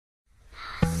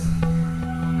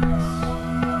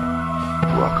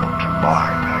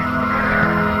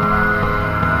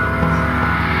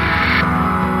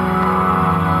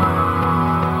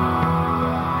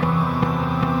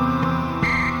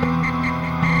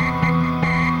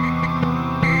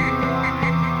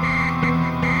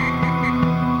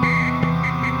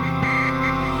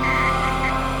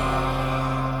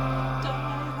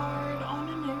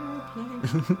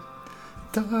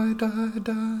Die, die, die,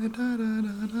 die, die,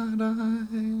 die, die,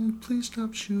 die. Please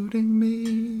stop shooting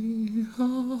me.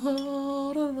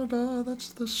 Oh, da, da, da. That's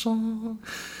the song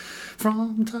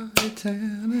from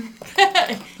Titanic.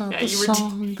 Not the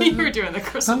song you were doing the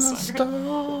Christmas song.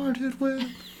 Started with.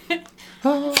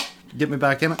 Oh. Get me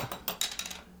back in it.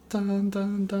 Dun, dun,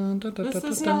 dun, dun, dun, This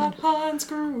dun, is dun. not Hans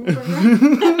Gruber.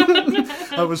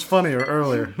 I was funnier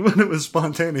earlier when it was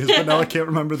spontaneous, but now I can't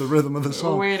remember the rhythm of the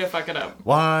song. Way to fuck it up.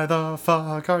 Why the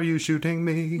fuck are you shooting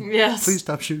me? Yes. Please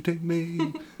stop shooting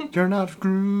me. You're not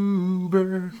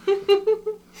Gruber.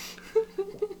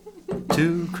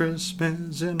 2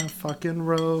 Christmas in a fucking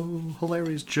row.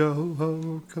 Hilarious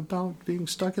joke about being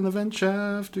stuck in the vent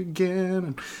shaft again.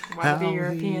 And Why how the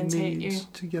Europeans he hate needs you.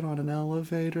 to get on an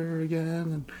elevator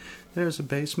again. And there's a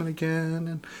basement again.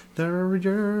 And they're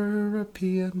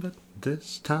European, but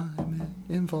this time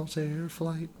it involves air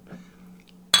flight.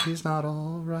 He's not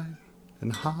alright.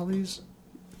 And Holly's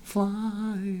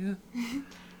flying.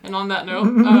 And on that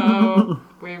note,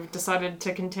 we've decided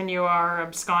to continue our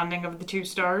absconding of the 2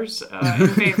 stars in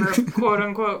favor of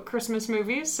quote-unquote Christmas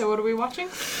movies. So what are we watching?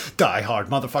 Die Hard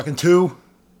motherfucking 2.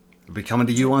 It'll be coming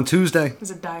to you on Tuesday.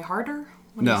 Is it Die Harder?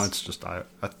 What No, is- it's just I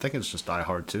think it's just Die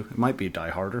Hard 2. It might be Die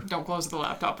Harder. Don't close the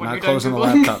laptop when Not you're done closing the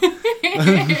Googling. laptop.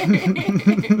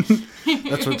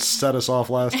 That's what set us off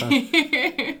last time.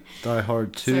 Die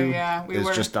Hard 2 So, yeah, we is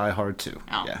were- just Die Hard 2.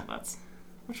 Oh, Yeah. that's...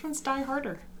 Which one's Die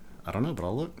Harder? I don't know, but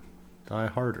I'll look. Die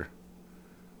Harder.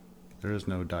 There is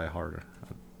no Die Harder.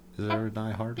 Is there a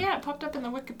Die Harder? Yeah, it popped up in the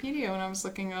Wikipedia when I was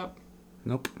looking up.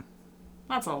 Nope.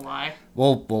 That's a lie.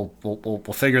 We'll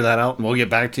figure that out and we'll get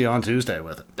back to you on Tuesday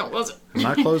with it. Don't close it. I'm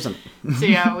not closing it. So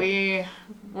yeah, we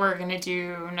were going to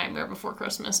do Nightmare Before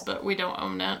Christmas, but we don't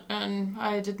own it, and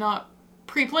I did not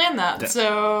pre-plan that,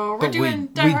 so we're But doing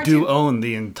Die we Hard do 2. own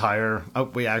the entire...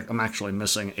 I'm actually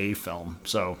missing a film,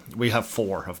 so we have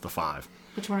 4 of the 5.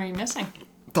 Which one are you missing?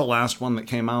 The last one that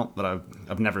came out, that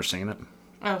I've never seen it.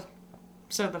 Oh,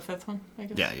 so the 5th one, I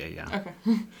guess? Yeah. Okay.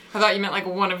 I thought you meant like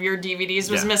one of your DVDs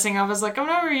was Yeah. missing. I was like, oh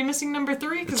no, are you missing number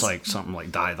 3? It's like something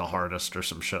like Die the Hardest or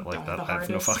some shit like Die that. the I have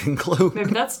no Hardest. fucking clue.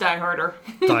 Maybe that's Die Harder.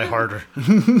 Die Harder.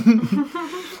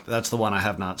 That's the one I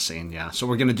have not seen, yeah. So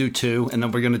we're going to do 2, and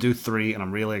then we're going to do 3, and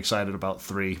I'm really excited about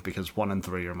 3, because 1 and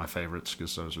 3 are my favorites,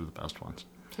 because those are the best ones.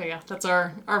 So yeah, that's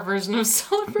our version of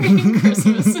celebrating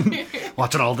Christmas.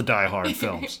 Watching all the Die Hard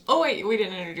films. Oh wait, we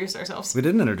didn't introduce ourselves. We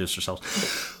didn't introduce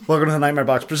ourselves. Welcome to the Nightmare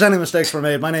Box, presenting Mistakes Were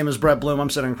Made. My name is Brett Bloom. I'm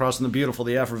sitting across from the beautiful,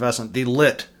 the effervescent, the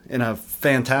lit, in a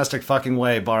fantastic fucking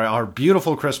way, by our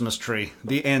beautiful Christmas tree,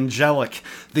 the angelic,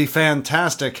 the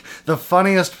fantastic, the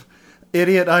funniest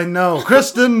idiot I know,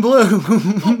 Kristen Bloom.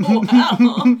 Wow.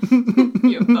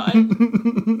 You bud.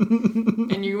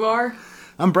 And you are?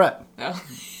 I'm Brett. Oh.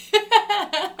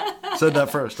 Said that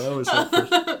first. I always say it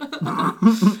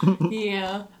first.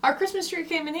 Yeah. Our Christmas tree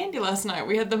came in handy last night.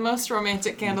 We had the most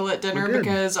romantic candlelit dinner We did.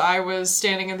 because I was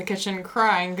standing in the kitchen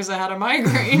crying because I had a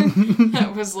migraine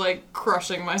that was like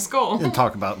crushing my skull. And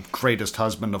talk about greatest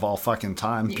husband of all fucking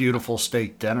time. Beautiful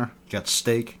steak dinner. Got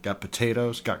steak, got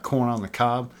potatoes, got corn on the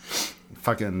cob.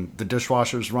 Fucking the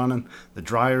dishwasher's running, the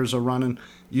dryers are running.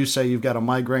 You say you've got a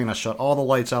migraine. I shut all the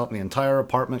lights out in the entire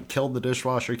apartment, killed the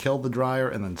dishwasher, killed the dryer,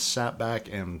 and then sat back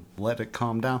and let it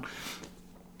calm down.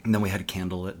 And then we had a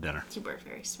candlelit dinner. You were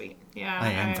very sweet. Yeah. I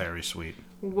am very sweet.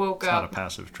 Woke It's not a up.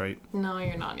 passive trait. No,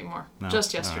 you're not anymore. No.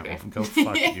 Just All right, yesterday. well, go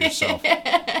fuck yourself.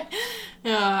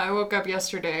 Yeah, I woke up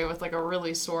yesterday with like a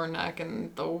really sore neck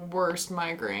and the worst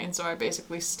migraine, so I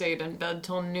basically stayed in bed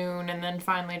till noon and then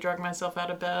finally dragged myself out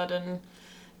of bed and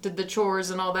did the chores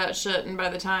and all that shit, and by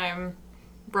the time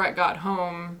Brett got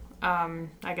home,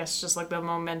 I guess just like the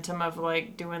momentum of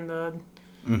like doing the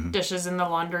dishes in the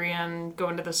laundry and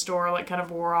going to the store like kind of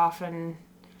wore off, and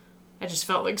I just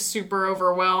felt like super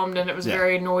overwhelmed, and it was Yeah.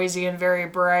 very noisy and very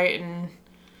bright, and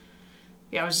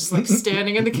yeah, I was just like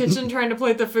standing in the kitchen trying to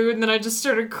plate the food, and then I just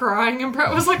started crying, and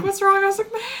Brett was like, "What's wrong?" I was like,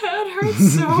 "My head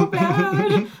hurts so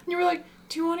bad." And you were like,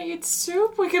 "Do you want to eat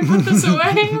soup? We can put this away."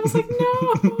 I was like,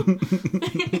 "No."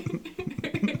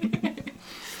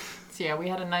 So yeah, we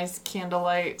had a nice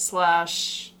candlelight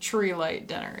 / tree light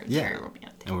dinner. It was Yeah. very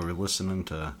romantic. And we were listening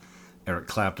to Eric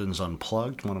Clapton's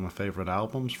Unplugged, one of my favorite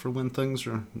albums for when things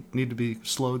need to be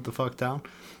slowed the fuck down.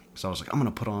 So I was like, I'm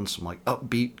going to put on some like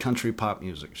upbeat country pop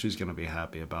music. She's going to be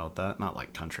happy about that. Not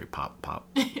like country pop,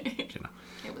 you know.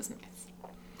 It was nice.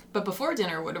 But before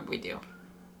dinner, what did we do?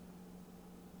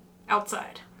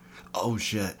 Outside. Oh,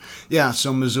 shit. Yeah,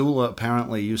 so Missoula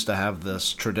apparently used to have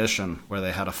this tradition where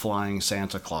they had a flying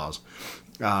Santa Claus.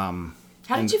 How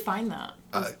did you find that?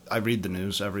 I read the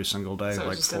news every single day, So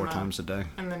like just 4 in times a day.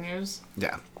 In the news?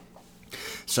 Yeah.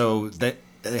 So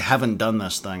they haven't done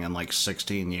this thing in like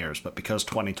 16 years, but because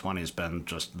 2020 has been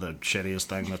just the shittiest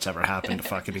thing that's ever happened to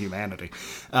fucking humanity,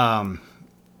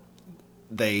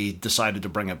 they decided to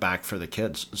bring it back for the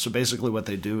kids. So basically what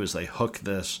they do is they hook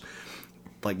this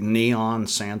like neon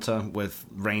Santa with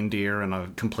reindeer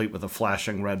and complete with a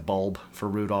flashing red bulb for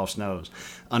Rudolph's nose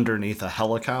underneath a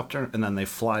helicopter, and then they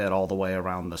fly it all the way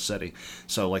around the city.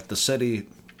 So like the city,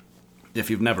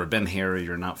 if you've never been here or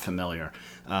you're not familiar,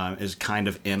 is kind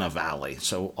of in a valley.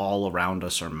 So all around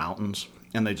us are mountains,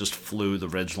 and they just flew the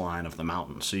ridge line of the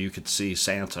mountain. So you could see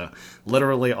Santa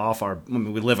literally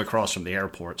we live across from the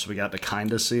airport, so we got to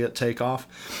kind of see it take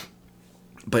off.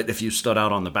 But if you stood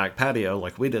out on the back patio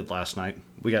like we did last night,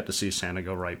 we got to see Santa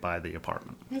go right by the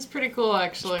apartment. It's pretty cool,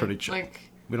 actually. It's pretty chill.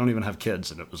 We don't even have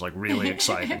kids, and it was like really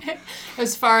exciting. It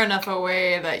was far enough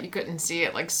away that you couldn't see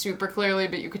it like super clearly,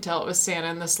 but you could tell it was Santa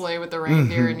in the sleigh with the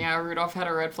reindeer, and yeah, Rudolph had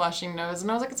a red flashing nose. And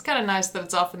I was like, it's kind of nice that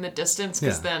it's off in the distance,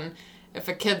 because then if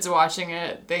a kid's watching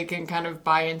it, they can kind of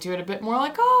buy into it a bit more,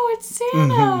 like, oh, it's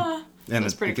Santa. And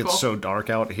it gets so dark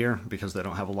out here because they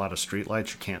don't have a lot of street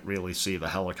lights. You can't really see the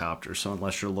helicopter. So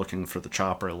unless you're looking for the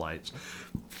chopper lights,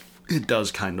 it does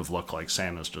kind of look like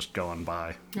Santa's just going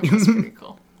by. It was pretty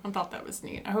cool. I thought that was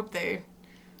neat. I hope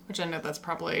which I know that's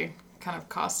probably kind of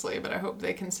costly, but I hope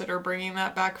they consider bringing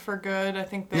that back for good. I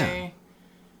think I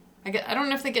don't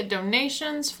know if they get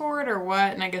donations for it or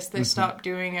what, and I guess they stopped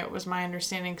doing it, was my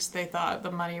understanding, because they thought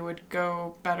the money would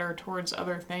go better towards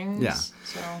other things. Yeah.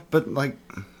 So. But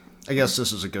I guess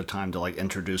this is a good time to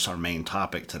introduce our main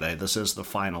topic today. This is the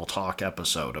final talk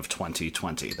episode of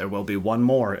 2020. There will be one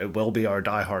more. It will be our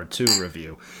Die Hard 2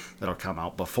 review that'll come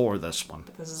out before this one.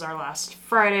 But this is our last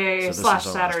Friday /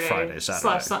 Saturday /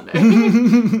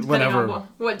 Sunday. Whenever.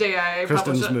 What day I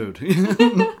Kristen's publish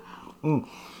it. mood.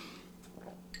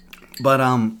 But,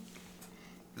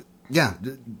 yeah,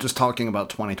 just talking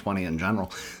about 2020 in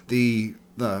general. The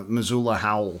Missoula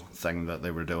Howl thing that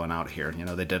they were doing out here,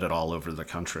 they did it all over the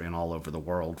country and all over the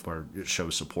world, where it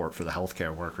shows support for the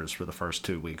healthcare workers for the first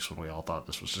 2 weeks, when we all thought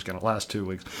this was just going to last 2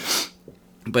 weeks.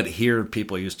 But here,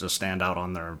 people used to stand out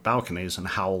on their balconies and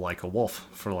howl like a wolf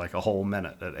for like a whole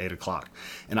minute at 8 o'clock.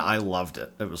 And I loved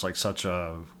it. It was like such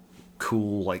a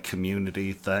cool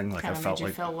community thing. I felt made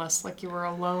you feel less like you were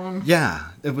alone. Yeah,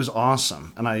 it was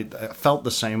awesome. And I felt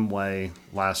the same way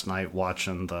last night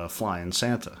watching the Flying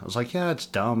Santa. I was like, yeah, it's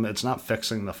dumb. It's not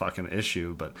fixing the fucking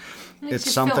issue, but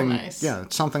it's something. Nice. Yeah,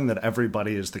 it's something that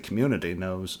everybody as the community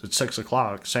knows. At 6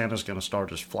 o'clock, Santa's going to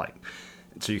start his flight.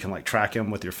 So you can track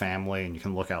him with your family, and you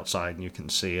can look outside and you can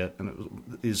see it. And it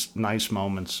was these nice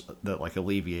moments that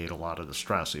alleviate a lot of the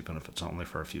stress, even if it's only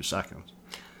for a few seconds.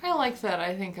 I like that.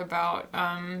 I think about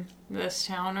this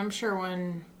town. I'm sure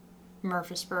when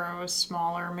Murfreesboro was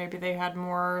smaller, maybe they had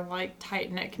more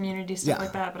tight-knit community stuff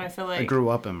like that. But I feel like I grew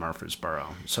up in Murfreesboro,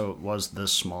 so it was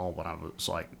this small when I was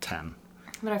 10.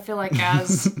 But I feel like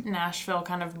as Nashville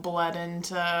kind of bled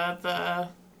into the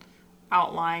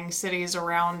outlying cities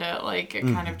around it, it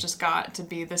kind of just got to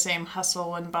be the same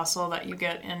hustle and bustle that you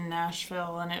get in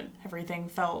Nashville, and everything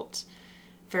felt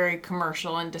very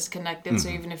commercial and disconnected. So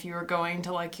even if you were going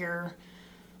to your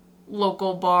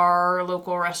local bar or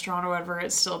local restaurant or whatever,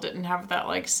 it still didn't have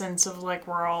that sense of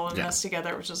we're all in this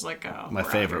together, which is my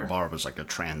favorite bar was a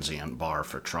transient bar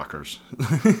for truckers.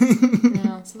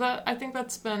 Yeah, so I think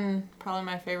that's been probably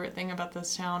my favorite thing about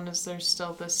this town, is there's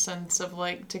still this sense of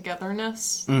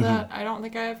togetherness that I don't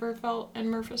think I ever felt in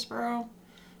Murfreesboro,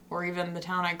 or even the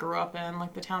town I grew up in.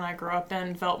 The town I grew up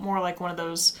in felt more like one of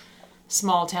those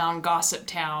small town gossip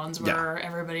towns where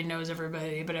everybody knows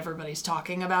everybody, but everybody's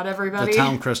talking about everybody. The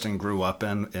town Kristen grew up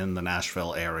in the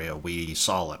Nashville area, we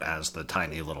saw it as the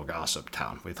tiny little gossip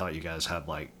town. We thought you guys had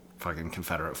fucking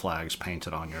Confederate flags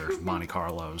painted on your Monte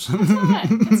Carlos.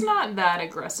 It's not that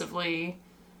aggressively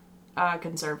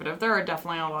conservative. There are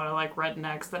definitely a lot of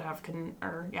rednecks that have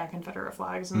Confederate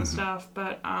flags and stuff,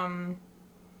 but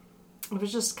it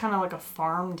was just kind of like a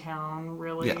farm town,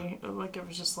 really. Yeah. It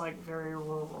was just very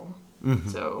rural.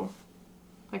 So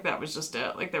that was just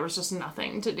it. There was just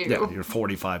nothing to do. Yeah, you're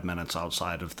 45 minutes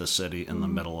outside of the city in the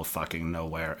middle of fucking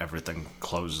nowhere. Everything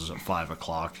closes at 5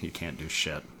 o'clock. You can't do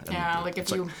shit. And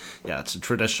yeah, it's a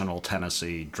traditional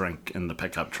Tennessee drink in the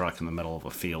pickup truck in the middle of a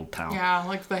field town.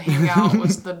 Yeah, the hangout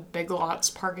was the Big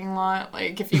Lots parking lot.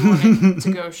 If you wanted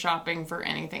to go shopping for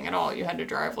anything at all, you had to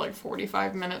drive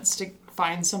 45 minutes to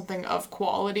find something of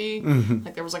quality.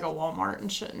 There was a Walmart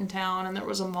and shit in town, and there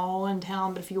was a mall in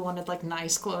town, but if you wanted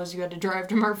nice clothes, you had to drive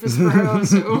to Murfreesboro.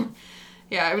 So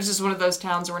yeah, it was just one of those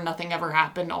towns where nothing ever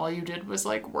happened. All you did was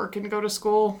work and go to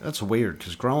school. That's weird,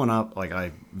 because growing up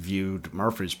I viewed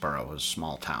Murfreesboro as a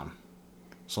small town.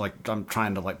 So, like, I'm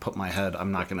trying to, like, put my head...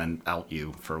 I'm not going to out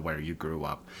you for where you grew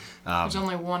up. There's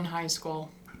only one high school.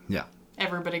 Yeah.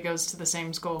 Everybody goes to the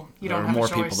same school. You There don't are have a more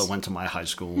choice. people that went to my high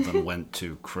school than went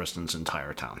to Kristen's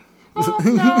entire town. Well,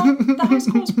 no, the high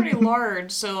school was pretty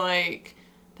large, so, like,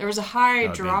 there was a high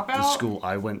dropout. The school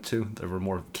I went to, there were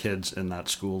more kids in that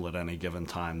school at any given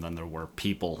time than there were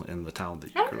people in the town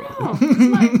that you I grew up don't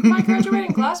know. 'Cause my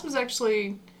graduating class was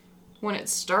actually, when it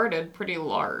started, pretty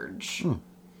large.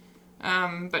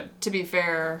 But to be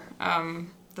fair,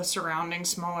 the surrounding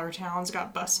smaller towns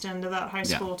got bussed into that high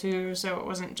school too, so it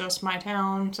wasn't just my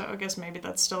town, so I guess maybe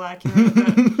that's still accurate.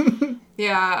 But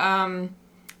yeah,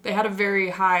 they had a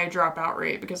very high dropout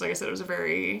rate because, like I said, it was a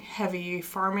very heavy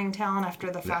farming town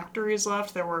after the factories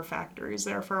left. There were factories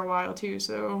there for a while too,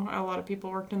 so a lot of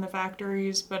people worked in the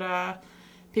factories, but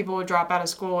people would drop out of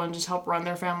school and just help run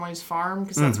their family's farm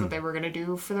because that's what they were going to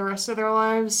do for the rest of their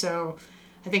lives. So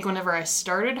I think whenever I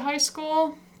started high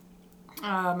school,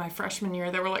 my freshman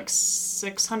year, there were like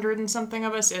 600 and something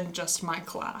of us in just my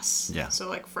class. Yeah. So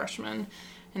like freshmen.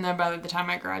 And then by the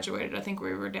time I graduated, I think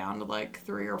we were down to like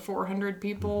 300 or 400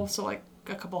 people. So like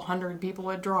a couple hundred people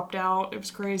had dropped out. It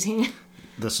was crazy.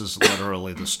 This is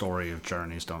literally the story of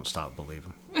Journeys Don't Stop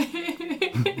Believing.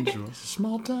 She was a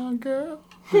small town girl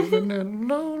living in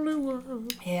a lonely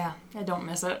world. Yeah, I don't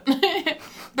miss it.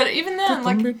 But even then,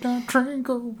 like... midnight train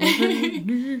go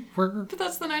anywhere. But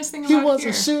that's the nice thing He about was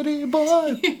here. a city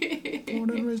boy. Born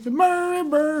and raised in Murray.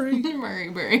 Murray.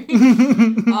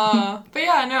 But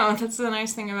yeah, no, that's the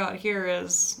nice thing about here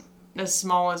is, as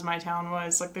small as my town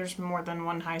was, like there's more than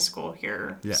one high school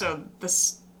here. Yeah. So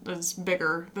this is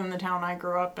bigger than the town I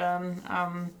grew up in.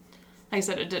 Like I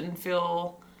said, it didn't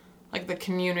feel like the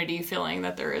community feeling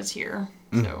that there is here.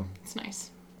 So it's nice.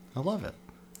 I love it.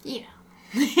 Yeah.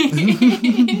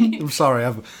 I'm sorry,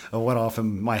 I went off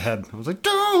in my head. I was like,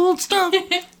 don't stop.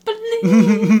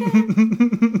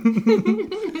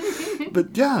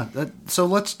 But yeah, so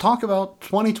let's talk about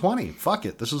 2020. Fuck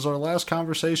it. This is our last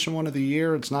conversation one of the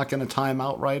year. It's not going to time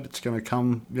out right. It's going to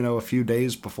come, a few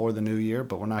days before the new year,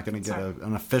 but we're not going to get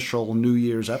an official New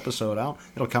Year's episode out.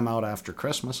 It'll come out after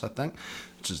Christmas, I think,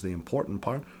 which is the important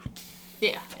part.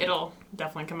 Yeah, it'll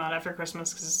definitely come out after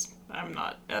Christmas because I'm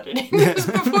not editing this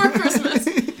before Christmas.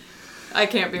 I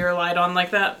can't be relied on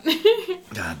like that.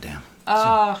 God damn.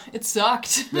 It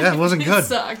sucked. Yeah, it wasn't good. It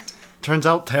sucked. Turns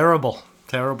out terrible.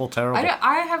 Terrible.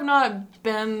 I have not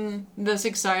been this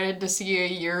excited to see a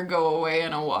year go away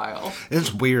in a while.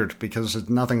 It's weird because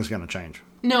nothing's going to change.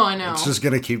 No, I know. It's just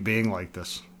going to keep being like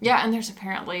this. Yeah, and there's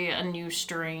apparently a new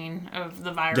strain of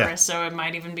the virus, Yeah. so it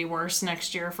might even be worse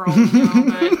next year for all we know.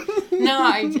 But no,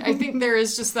 I think there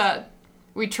is just that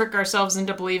we trick ourselves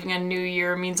into believing a new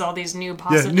year means all these new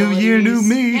possibilities. Yeah, new year, new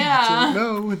me. Yeah. So,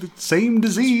 no, the same It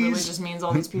disease. really just means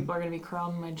all these people are going to be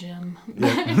crowding my gym.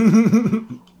 Yeah.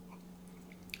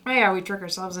 Oh yeah, we trick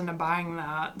ourselves into buying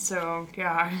that. So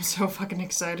yeah, I'm so fucking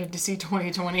excited to see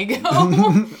 2020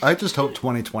 go. I just hope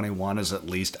 2021 is at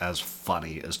least as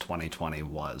funny as 2020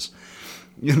 was.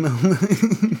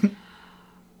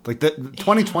 Like,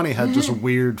 2020 had just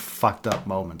weird, fucked up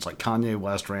moments. Like, Kanye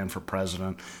West ran for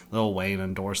president. Lil Wayne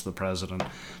endorsed the president.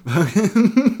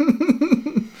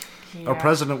 Our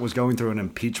president was going through an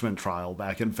impeachment trial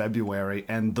back in February,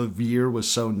 and the year was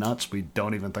so nuts, we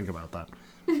don't even think about that.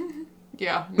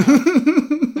 Yeah, no.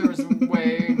 There was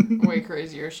way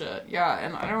crazier shit. Yeah,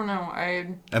 and I don't know.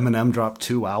 Eminem dropped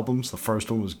 2 albums. The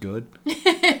first one was good.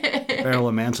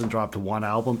 Marilyn Manson dropped 1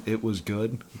 album. It was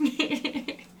good.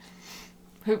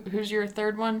 Who's your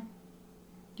third one?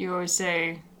 You always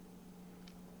say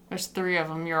there's 3 of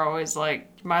them. You're always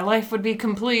like, my life would be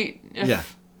complete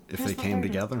if they came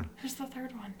together. Who's the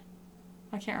third one?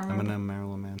 I can't remember. Eminem,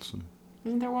 Marilyn Manson.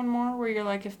 Isn't there one more where you're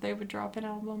like, if they would drop an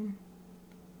album?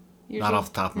 Not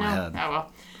off the top of my head. Oh,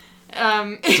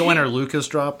 well. Joyner Lucas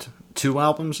dropped 2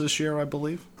 albums this year, I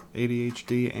believe.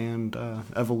 ADHD and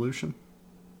Evolution.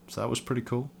 So that was pretty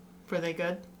cool. Were they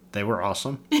good? They were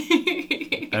awesome.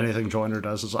 Anything Joyner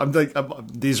does is...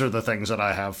 these are the things that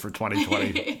I have for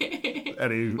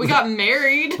 2020. We got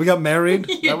married. We got married.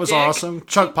 You That was dick. awesome.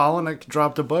 Chuck Palahniuk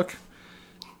dropped a book.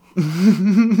 I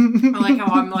like how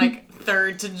I'm like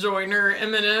third to Joyner,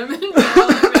 Eminem,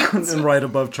 And right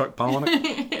above Chuck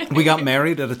Palahniuk. We got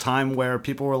married at a time where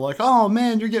people were like, oh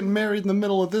man, you're getting married in the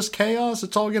middle of this chaos.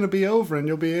 It's all going to be over and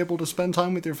you'll be able to spend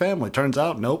time with your family. Turns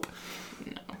out, nope.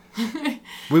 No.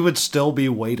 We would still be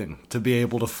waiting to be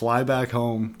able to fly back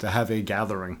home to have a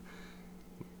gathering.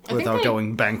 without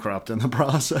going bankrupt in the I think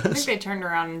process. they turned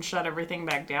around and shut everything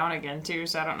back down again, too,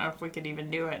 so I don't know if we could even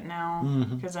do it now.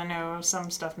 Because I know some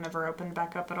stuff never opened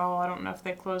back up at all. I don't know if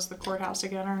they closed the courthouse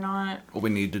again or not. What we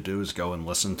need to do is go and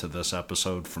listen to this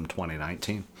episode from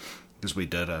 2019. Because we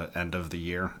did a end of the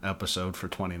year episode for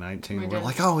 2019. We're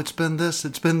like, oh, it's been this,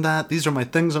 it's been that. These are my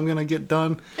things I'm going to get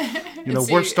done. You know,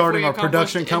 we're starting our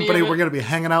production company. We're going to be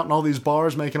hanging out in all these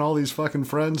bars, making all these fucking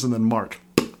friends, and then March.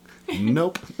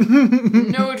 Nope.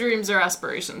 No dreams or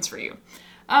aspirations for you.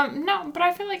 No, but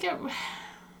I feel like I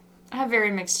have very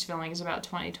mixed feelings about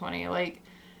 2020. Like,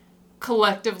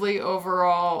 collectively,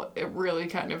 overall, it really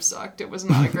kind of sucked. It was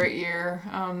not a great year.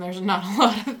 There's not a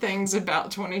lot of things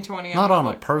about 2020. Not on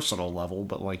a personal level,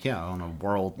 but like, yeah, on a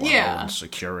world level and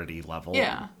security level.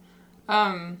 Yeah.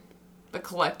 But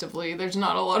collectively, there's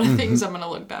not a lot of things I'm going to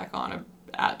look back on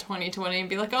at 2020 and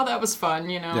be like, oh, that was fun,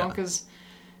 you know, because...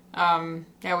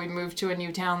 we moved to a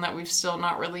new town that we've still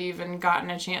not really even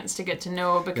gotten a chance to get to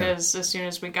know because as soon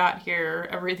as we got here,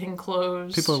 everything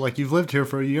closed. People are like, you've lived here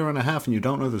for a year and a half and you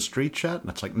don't know the streets yet? And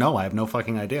it's like, no, I have no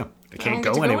fucking idea. I can't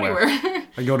go anywhere.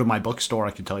 I go to my bookstore,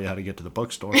 I can tell you how to get to the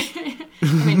bookstore. I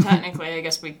mean, technically, I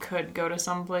guess we could go to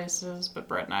some places, but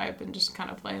Brett and I have been just kind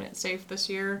of playing it safe this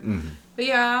year. But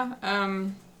yeah, I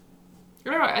don't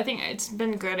know, I think it's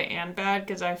been good and bad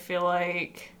because I feel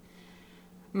like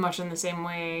much in the same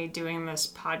way doing this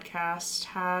podcast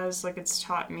has, like, it's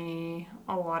taught me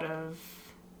a lot of,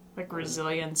 like,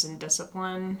 resilience and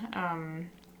discipline.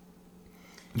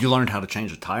 You learned how to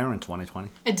change a tire in 2020?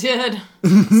 I did.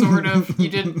 Sort of. You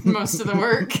did most of the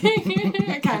work.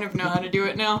 I kind of know how to do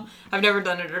it now. I've never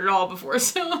done it at all before,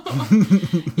 so...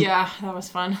 yeah, that was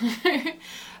fun.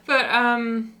 But,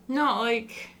 no,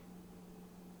 like...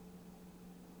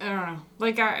 I don't know.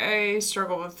 Like, I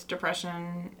struggle with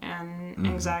depression and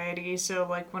anxiety, so,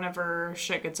 like, whenever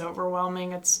shit gets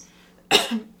overwhelming, it's,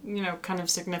 you know, kind of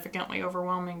significantly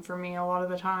overwhelming for me a lot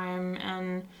of the time,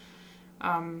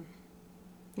 and,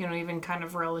 you know, even kind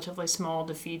of relatively small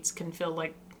defeats can feel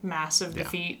like massive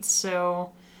defeats,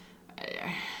 so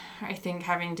I think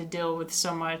having to deal with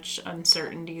so much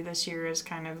uncertainty this year has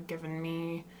kind of given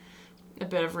me a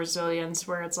bit of resilience,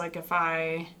 where it's like, if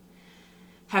I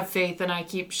have faith and I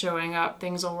keep showing up,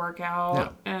 things will work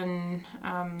out. And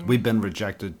we've been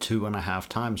rejected 2.5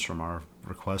 times from our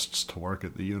requests to work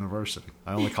at the university.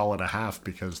 I only call it a half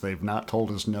because they've not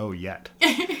told us no yet.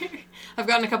 I've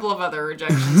gotten a couple of other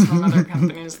rejections from other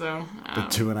companies, though.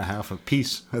 But 2.5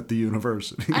 apiece at the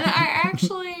university. And I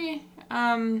actually,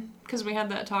 because we had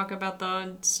that talk about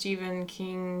the Stephen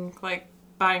King, like,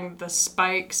 buying the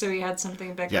spike, so he had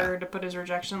something bigger to put his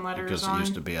rejection letters because on. It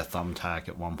used to be a thumbtack.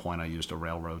 At one point, I used a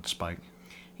railroad spike.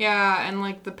 Yeah, and,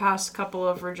 like, the past couple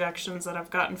of rejections that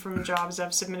I've gotten from jobs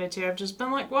I've submitted to, I've just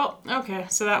been like, well, okay,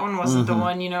 so that one wasn't the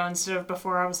one, you know, instead of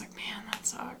before I was like, man, that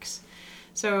sucks.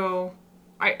 So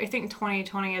I think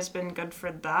 2020 has been good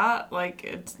for that. Like,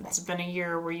 it's been a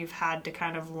year where you've had to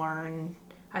kind of learn,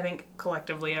 I think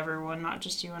collectively everyone, not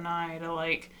just you and I, to,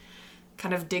 like,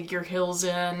 kind of dig your heels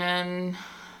in and,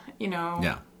 you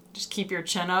know, just keep your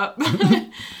chin up.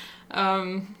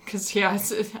 Because,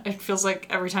 it feels like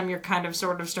every time you're kind of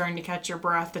sort of starting to catch your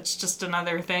breath, it's just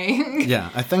another thing. Yeah,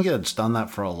 I think it's done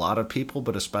that for a lot of people,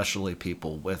 but especially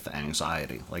people with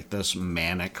anxiety. Like, this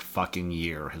manic fucking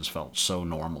year has felt so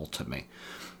normal to me.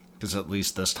 Because at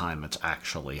least this time it's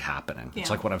actually happening.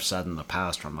 It's like what I've said in the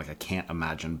past, where I'm like, I can't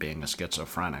imagine being a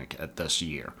schizophrenic at this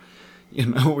year. You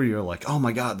know, where you're like, oh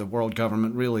my god, the world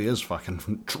government really is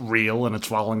fucking real and it's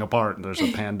falling apart. And there's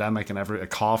a pandemic and a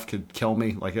cough could kill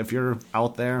me. Like, if you're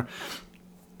out there,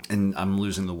 and I'm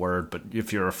losing the word, but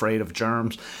if you're afraid of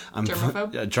germs,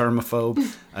 Germaphobe?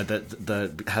 Germaphobe,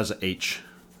 that has an H.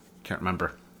 Can't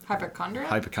remember.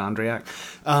 Hypochondriac?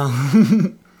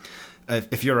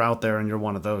 If you're out there and you're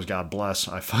one of those, God bless.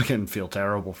 I fucking feel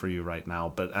terrible for you right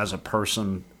now. But as a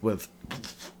person with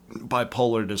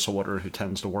bipolar disorder who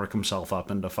tends to work himself up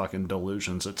into fucking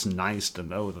delusions, it's nice to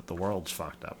know that the world's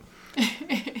fucked up.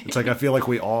 It's like, I feel like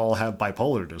we all have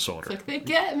bipolar disorder. It's like, they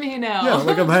get me now. Yeah,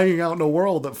 like I'm hanging out in a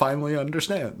world that finally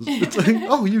understands. It's like,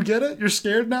 oh, you get it? You're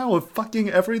scared now of fucking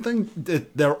everything?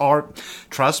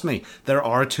 Trust me, there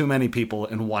are too many people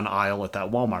in one aisle at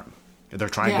that Walmart. They're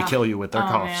trying to kill you with their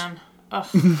coughs. Man. Ugh.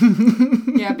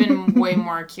 Yeah, I've been way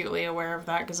more acutely aware of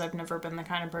that because I've never been the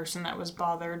kind of person that was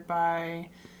bothered by,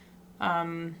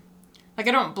 like,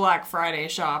 I don't Black Friday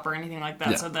shop or anything like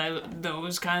that, so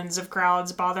those kinds of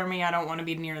crowds bother me. I don't want to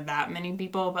be near that many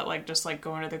people, but, like, just, like,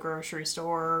 going to the grocery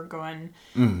store, going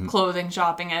clothing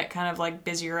shopping at kind of, like,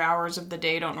 busier hours of the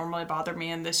day don't normally bother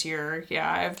me. And this year,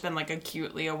 I've been, like,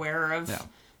 acutely aware of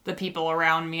the people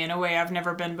around me in a way I've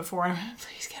never been before. And I'm like,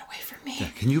 please get away from me. Yeah,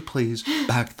 can you please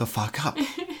back the fuck up?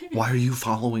 Why are you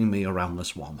following me around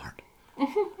this Walmart?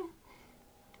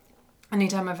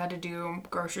 Anytime I've had to do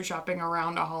grocery shopping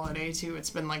around a holiday, too, it's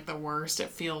been, like, the worst. It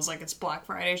feels like it's Black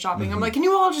Friday shopping. I'm like, can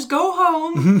you all just go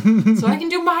home so I can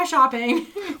do my shopping?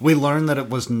 We learned that it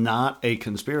was not a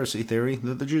conspiracy theory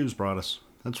that the Jews brought us.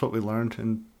 That's what we learned,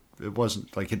 and it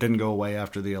wasn't, like, it didn't go away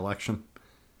after the election.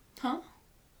 Huh?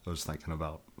 I was thinking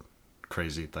about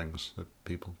crazy things that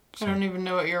people say. I don't even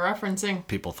know what you're referencing.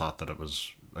 People thought that it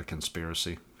was a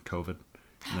conspiracy, COVID,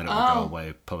 and then it would go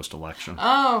away post-election.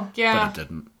 Oh, yeah. But it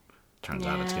didn't. Turns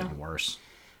out it's getting worse.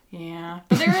 Yeah.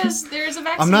 But there is a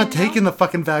vaccine. I'm not taking the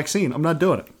fucking vaccine. I'm not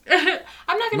doing it.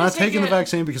 I'm not I'm not taking the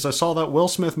vaccine because I saw that Will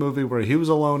Smith movie where he was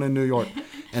alone in New York.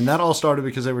 And that all started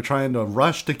because they were trying to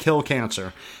rush to kill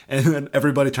cancer. And then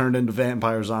everybody turned into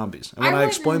vampire zombies. And when I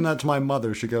explained that to my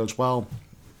mother, she goes, well,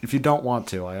 if you don't want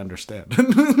to, I understand.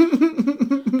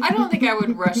 I don't think I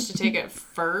would rush to take it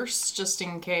first, just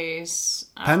in case.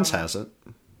 Pence has it.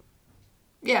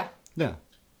 Yeah. Yeah.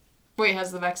 Wait,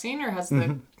 has the vaccine or has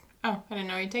the... Oh, I didn't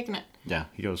know you'd taken it. Yeah.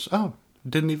 He goes, oh,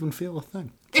 didn't even feel a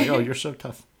thing. It's like, oh, you're so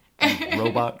tough.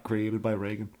 Robot created by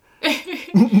Reagan.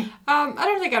 I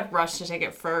don't think I'd rush to take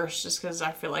it first, just because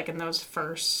I feel like in those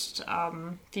first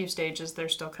few stages, they're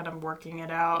still kind of working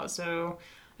it out. So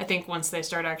I think once they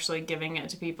start actually giving it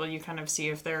to people, you kind of see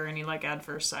if there are any like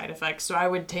adverse side effects. So I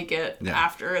would take it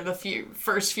after the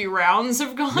first few rounds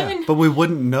have gone. Yeah, but we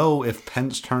wouldn't know if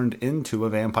Pence turned into a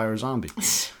vampire zombie.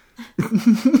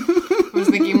 I was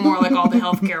thinking more like all the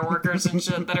healthcare workers and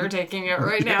shit that are taking it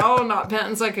right now, not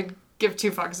Pence. I could give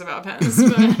two fucks about Pence,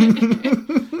 but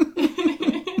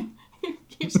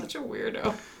you're such a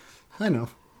weirdo. I know.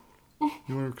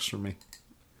 It works for me.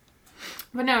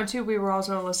 But no, too, we were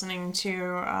also listening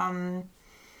to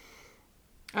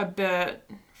a bit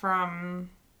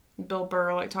from Bill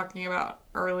Burr, like talking about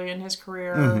early in his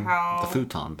career how... The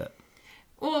futon bit.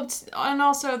 Well, and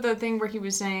also the thing where he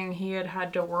was saying he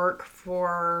had to work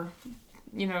for,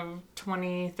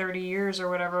 20, 30 years or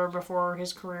whatever before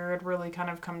his career had really kind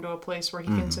of come to a place where he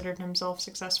considered himself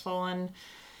successful. And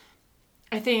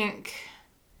I think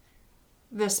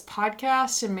this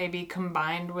podcast, and maybe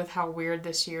combined with how weird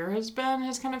this year has been,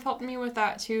 has kind of helped me with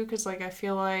that too. Because, like, I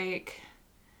feel like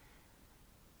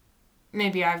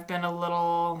maybe I've been a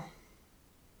little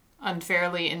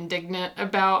unfairly indignant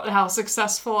about how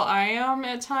successful I am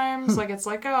at times. Like, it's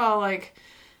like, oh, like,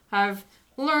 I've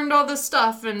learned all this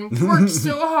stuff and worked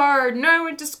so hard, and I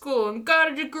went to school and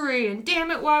got a degree, and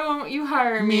damn it, why won't you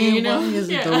hire me, Why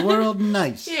isn't the world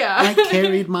nice? Yeah. I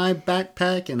carried my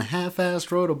backpack and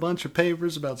half-assed wrote a bunch of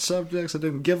papers about subjects I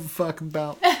didn't give a fuck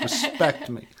about. Respect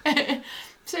me.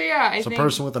 So, yeah, I As think... a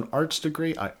person with an arts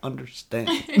degree, I understand.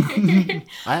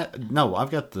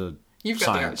 I've got the You've got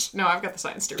science. the arts. No, I've got the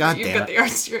science degree. God You've damn got it. the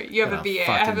arts degree. You have a BA.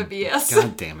 I have a BS.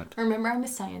 God damn it. Remember, I'm a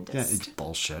scientist. Yeah, it's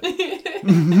bullshit.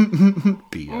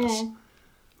 BS.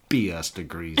 BS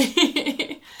degrees.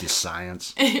 The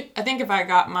science. I think if I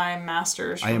got my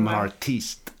master's... I am an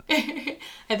artiste. I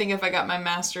think if I got my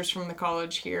master's from the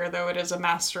college here, though it is a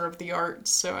master of the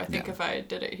arts, so I think if I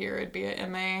did it here, it'd be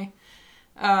an MA.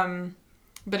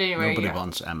 But anyway, Nobody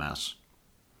wants MS.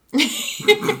 You're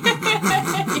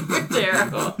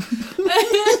terrible.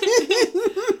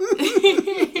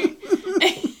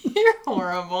 You're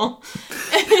horrible.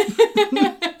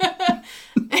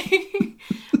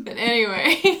 But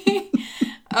anyway,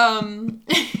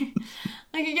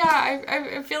 like, yeah,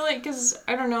 I feel like, because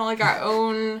I don't know, like, I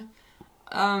own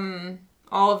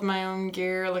all of my own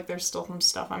gear. Like, there's still some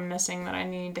stuff I'm missing that I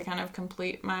need to kind of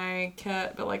complete my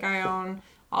kit, but like, I own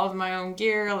all of my own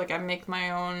gear. Like, I make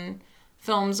my own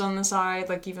films on the side,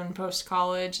 like, even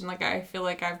post-college, and like, I feel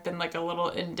like I've been like a little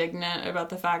indignant about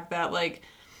the fact that like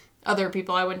other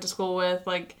people I went to school with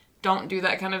like don't do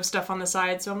that kind of stuff on the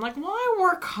side. So I'm like, well, I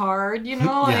work hard,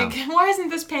 like why isn't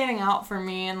this panning out for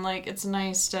me? And like, it's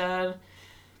nice to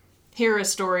hear a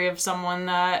story of someone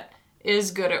that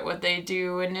is good at what they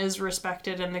do and is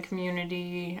respected in the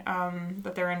community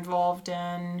that they're involved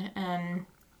in, and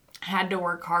had to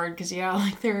work hard, because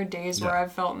like, there are days where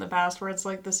I've felt in the past where it's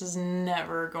like, this is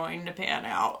never going to pan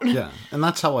out. Yeah, and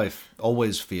that's how I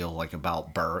always feel like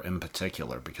about Burr in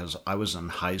particular, because I was in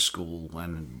high school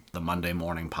when the Monday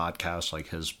Morning Podcast, like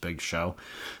his big show,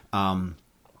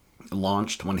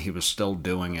 launched, when he was still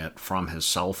doing it from his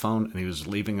cell phone, and he was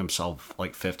leaving himself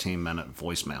like 15-minute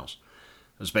voicemails.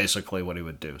 It was basically what he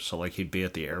would do. So like, he'd be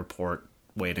at the airport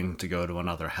waiting to go to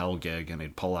another hell gig, and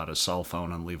he'd pull out his cell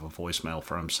phone and leave a voicemail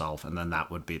for himself, and then that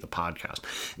would be the podcast.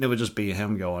 And it would just be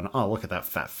him going, oh, look at that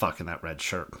fat fuck in that red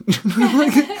shirt.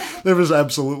 There was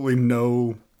absolutely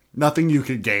no Nothing you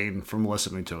could gain from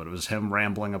listening to it. It was him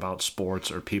rambling about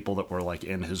sports or people that were like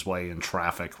in his way in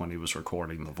traffic when he was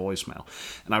recording the voicemail.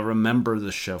 And I remember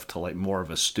the shift to like more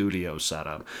of a studio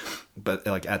setup. But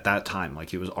like at that time,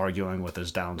 like he was arguing with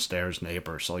his downstairs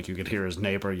neighbor. So like you could hear his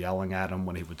neighbor yelling at him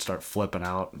when he would start flipping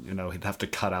out. You know, he'd have to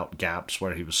cut out gaps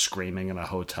where he was screaming in a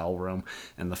hotel room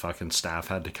and the fucking staff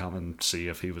had to come and see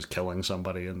if he was killing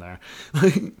somebody in there.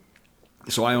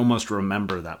 So I almost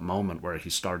remember that moment where he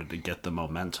started to get the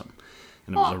momentum.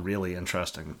 And it was a really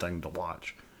interesting thing to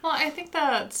watch. Well, I think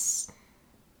that's,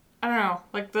 I don't know,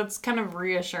 like that's kind of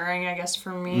reassuring, I guess,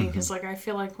 for me. Because, like, I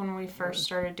feel like when we first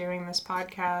started doing this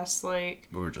podcast, like...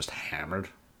 We were just hammered.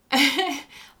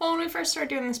 Well, when we first started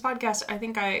doing this podcast, I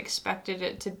think I expected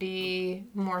it to be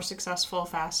more successful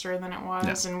faster than it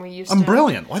was, and we used I'm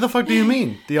brilliant. Why the fuck do you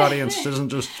mean? The audience isn't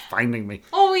just finding me.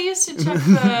 Well, we used to check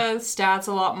the stats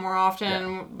a lot more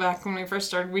often. Back when we first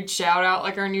started, we'd shout out,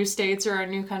 like, our new states or our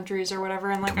new countries or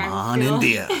whatever, and, like, Come on,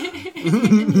 India.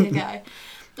 India guy.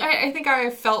 I think I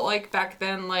felt like back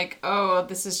then, like, oh,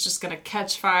 this is just gonna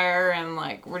catch fire, and,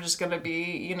 like, we're just gonna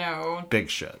be, you know... Big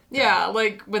shit. Yeah,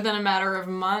 like, within a matter of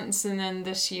months, and then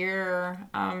this year,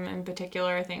 in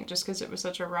particular, I think, just because it was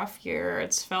such a rough year,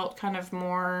 it's felt kind of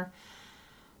more...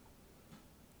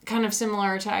 kind of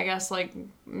similar to, I guess, like,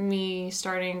 me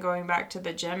going back to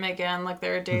the gym again. Like,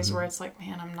 there are days where it's like,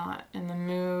 man, I'm not in the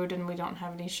mood, and we don't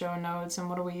have any show notes, and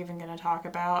what are we even going to talk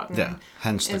about? And yeah,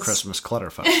 hence the Christmas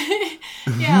clutterfuck.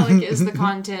 Yeah, like, is the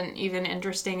content even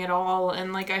interesting at all?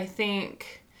 And, like, I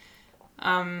think,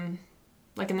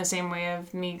 like, in the same way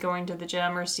of me going to the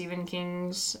gym or Stephen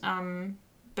King's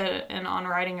bit and on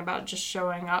writing about just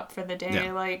showing up for the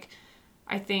day, like...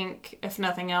 I think, if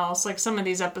nothing else, like, some of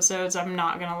these episodes I'm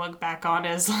not going to look back on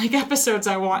as, like, episodes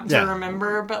I want to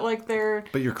remember, but, like, they're...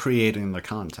 But you're creating the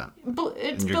content.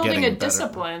 It's building a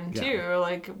discipline, too.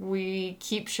 Like, we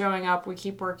keep showing up, we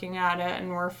keep working at it, and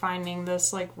we're finding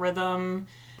this, like, rhythm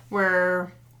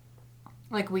where,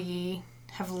 like, we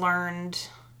have learned,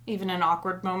 even in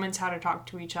awkward moments, how to talk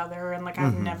to each other, and, like,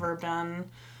 I've never been...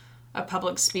 a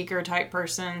public speaker type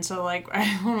person, so like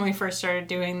when we first started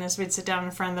doing this, we'd sit down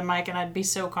in front of the mic and I'd be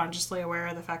so consciously aware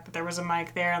of the fact that there was a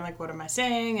mic there and like, what am I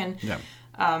saying, and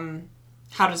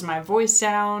how does my voice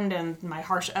sound, and my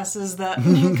harsh S's that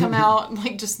come out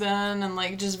like just then, and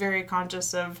like just very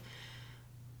conscious of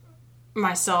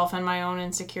myself and my own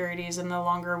insecurities. And the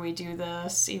longer we do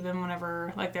this, even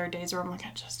whenever like there are days where I'm like,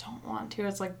 I just don't want to,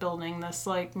 it's like building this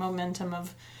like momentum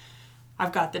of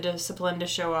I've got the discipline to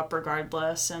show up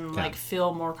regardless, and like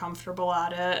feel more comfortable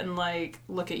at it, and like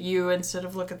look at you instead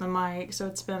of look at the mic. So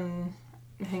it's been,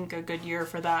 I think, a good year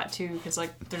for that too, because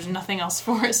like there's nothing else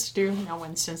for us to do. You know,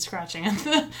 Winston scratching at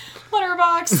the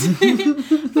letterbox.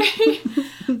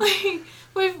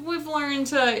 Like we've learned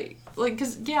to like,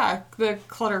 because the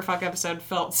Clutterfuck episode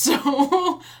felt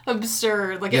so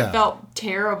absurd. Like it felt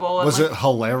terrible. Was it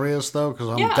hilarious though? Because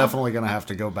I'm definitely gonna have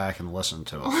to go back and listen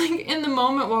to it. Like in the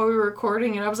moment while we were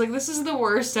recording it, I was like, "This is the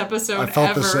worst episode ever." I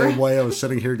felt the same way. I was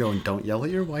sitting here going, "Don't yell at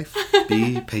your wife.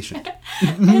 Be patient."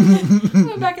 And I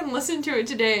went back and listened to it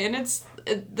today, and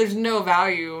there's no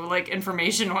value, like,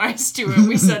 information-wise to it.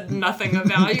 We said nothing of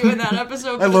value in that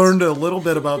episode. I learned a little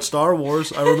bit about Star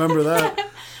Wars. I remember that.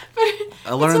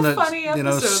 I learned that, you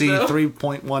know,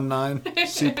 C3.19,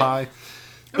 C-Pi.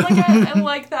 Like, I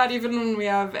like that even when we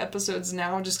have episodes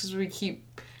now, just because we keep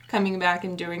coming back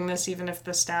and doing this, even if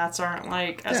the stats aren't,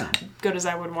 like, as good as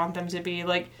I would want them to be.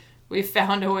 Like, we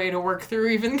found a way to work through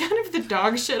even kind of the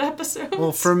dog shit episodes.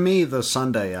 Well, for me, the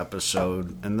Sunday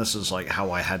episode, and this is like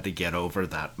how I had to get over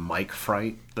that mic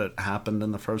fright that happened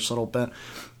in the first little bit,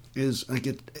 is like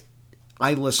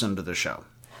I listen to the show.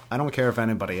 I don't care if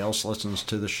anybody else listens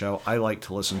to the show. I like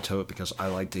to listen to it because I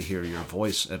like to hear your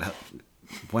voice.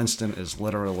 Winston is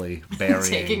literally burying...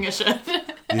 taking a shit.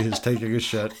 He is taking a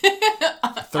shit.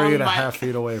 3.5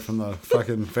 feet away from the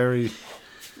fucking very...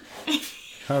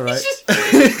 All right.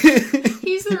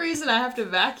 He's the reason I have to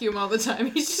vacuum all the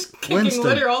time. He's just kicking Winston,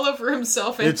 litter all over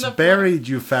himself. It's buried,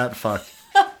 you fat fuck.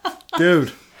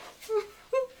 Dude.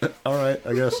 All right,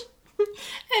 I guess.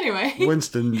 Anyway.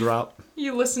 Winston drop.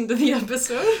 You listen to the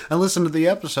episode? I listen to the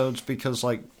episodes because,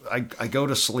 like, I go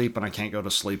to sleep, and I can't go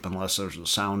to sleep unless there's a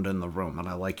sound in the room, and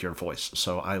I like your voice.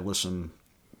 So I listen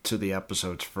to the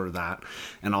episodes for that,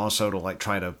 and also to, like,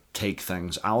 try to take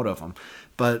things out of them.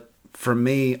 But for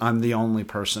me, I'm the only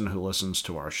person who listens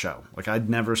to our show. Like, I'd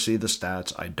never see the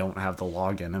stats. I don't have the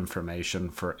login information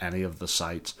for any of the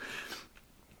sites.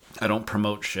 I don't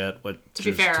promote shit, which to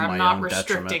be fair, I'm not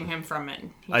restricting him from it.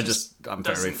 I'm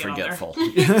very forgetful.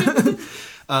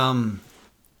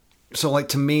 So, like,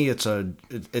 to me, it's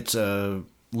a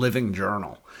living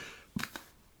journal.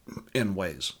 in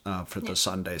ways for the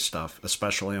Sunday stuff,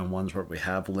 especially on ones where we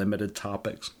have limited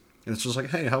topics. It's just like,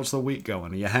 hey, how's the week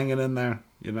going? Are you hanging in there?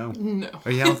 You know? No.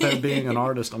 Are you out there being an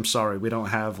artist? I'm sorry, we don't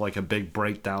have like a big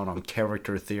breakdown on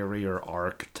character theory or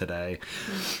arc today.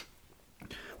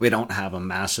 We don't have a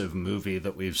massive movie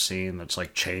that we've seen that's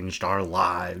like changed our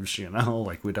lives, you know?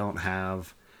 Like we don't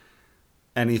have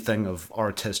anything of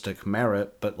artistic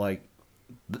merit, but like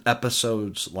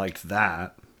episodes like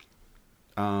that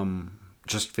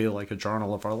just feel like a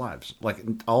journal of our lives. Like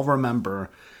I'll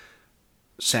remember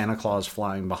Santa Claus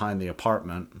flying behind the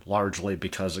apartment, largely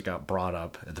because it got brought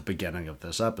up at the beginning of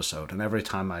this episode. And every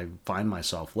time I find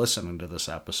myself listening to this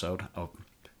episode, oh,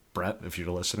 Brett, if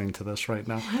you're listening to this right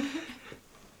now,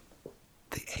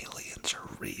 the aliens are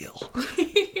real.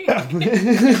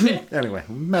 Anyway,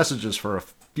 messages for a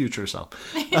future self.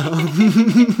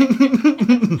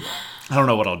 I don't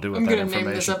know what I'll do with that information. I'm going to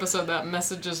name this episode that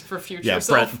Messages for Future Yeah,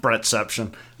 Self.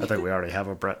 Brettception. I think we already have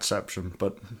a Brettception,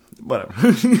 but whatever.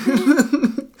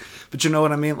 But you know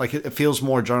what I mean? Like, it feels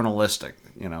more journalistic,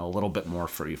 you know, a little bit more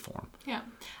freeform. Yeah.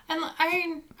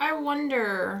 And I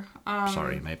wonder...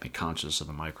 Sorry, you made me conscious of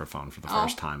the microphone for the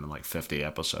first time in like 50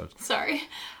 episodes. Sorry.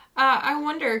 I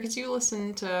wonder, because you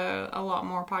listen to a lot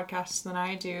more podcasts than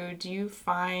I do, do you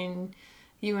find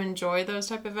you enjoy those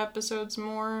type of episodes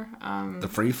more? The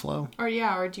free flow? Or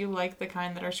do you like the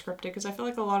kind that are scripted? Because I feel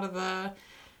like a lot of the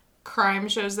crime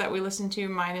shows that we listen to,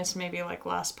 minus maybe like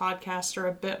Last Podcast, are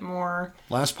a bit more...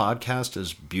 Last Podcast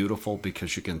is beautiful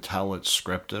because you can tell it's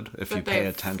scripted if you pay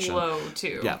attention. Flow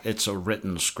too. Yeah, it's a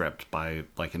written script by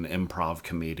like an improv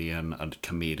comedian, a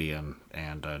comedian,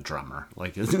 and a drummer,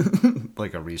 like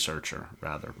like a researcher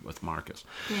rather, with Marcus.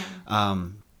 Yeah.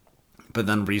 But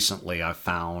then recently I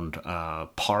found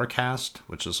Parcast,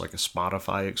 which is like a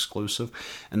Spotify exclusive,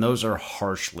 and those are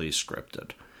harshly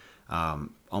scripted.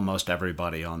 Almost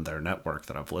everybody on their network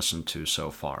that I've listened to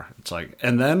so far. It's like,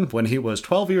 and then when he was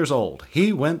 12 years old,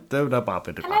 he went to the bop.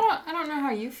 And I don't know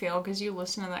how you feel because you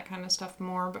listen to that kind of stuff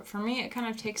more, but for me, it kind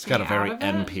of takes me out of it. It's got a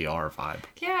very NPR vibe.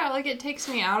 Yeah, like it takes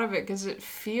me out of it because it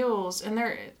feels, and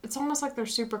it's almost like they're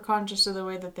super conscious of the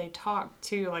way that they talk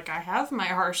too. Like I have my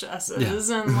harsh S's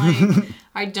and like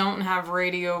I don't have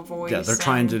radio voice. Yeah, they're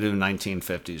trying to do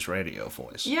 1950s radio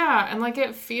voice. Yeah, and like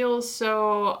it feels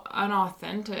so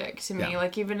unauthentic to me. Yeah.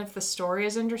 Like even if the story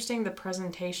is interesting, the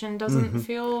presentation doesn't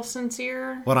feel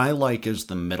sincere. What I like is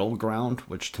the middle ground,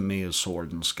 which to me is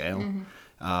Sword and Scale,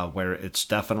 where it's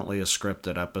definitely a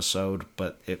scripted episode,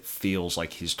 but it feels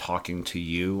like he's talking to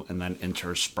you and then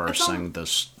interspersing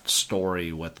this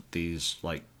story with these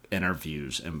like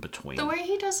interviews in between. The way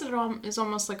he does it is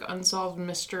almost like Unsolved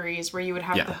Mysteries, where you would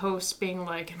have the host being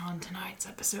like, and on tonight's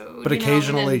episode. But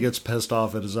occasionally he gets pissed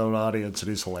off at his own audience and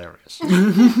he's hilarious.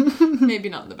 Maybe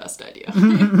not the best idea.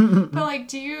 But like,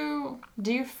 do you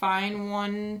find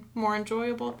one more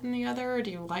enjoyable than the other, or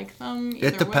do you like them either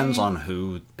It depends way? on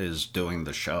who is doing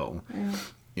the show. Yeah.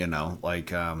 You know,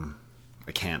 like, I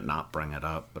can't not bring it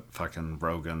up, but fucking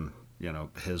Rogan, you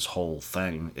know, his whole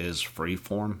thing is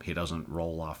freeform. He doesn't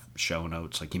roll off show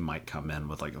notes. Like, he might come in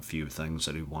with, like, a few things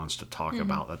that he wants to talk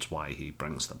about. That's why he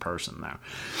brings the person there.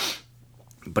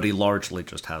 But he largely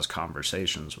just has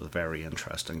conversations with very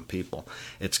interesting people.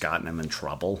 It's gotten him in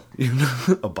trouble, you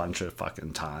know, a bunch of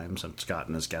fucking times. And it's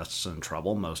gotten his guests in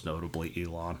trouble, most notably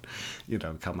Elon, you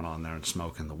know, coming on there and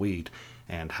smoking the weed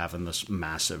and having this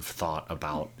massive thought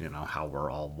about, you know, how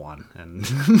we're all one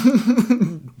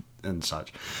and... and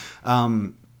such.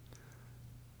 And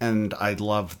I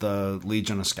love the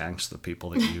Legion of Skanks, the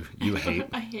people that you hate.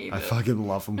 I hate it. I fucking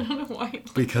love them. I don't know why.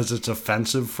 Because it's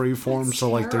offensive freeform, It's so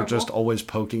like they're terrible. just always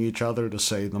poking each other to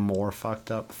say the more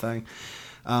fucked up thing.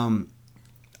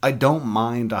 I don't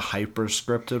mind a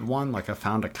hyper-scripted one. Like, I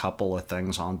found a couple of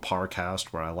things on Parcast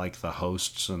where I like the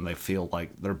hosts and they feel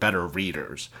like they're better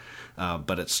readers,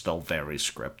 but it's still very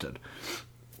scripted.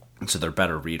 So they're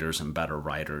better readers and better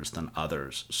writers than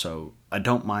others. So I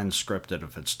don't mind scripted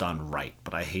if it's done right,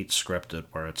 but I hate scripted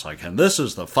where it's like, and this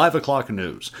is the 5 o'clock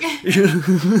news. Yeah,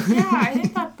 I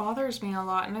think that bothers me a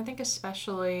lot, and I think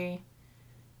especially,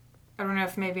 I don't know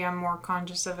if maybe I'm more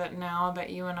conscious of it now that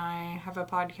you and I have a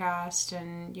podcast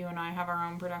and you and I have our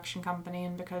own production company,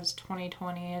 and because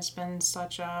 2020 has been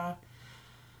such a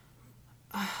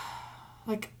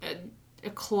a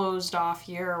closed off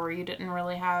year where you didn't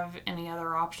really have any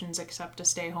other options except to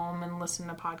stay home and listen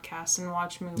to podcasts and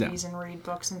watch movies and read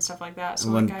books and stuff like that.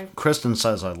 So when Kristen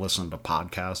says I listen to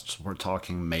podcasts, we're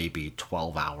talking maybe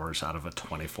 12 hours out of a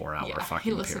 24-hour fucking period.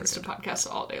 He listens to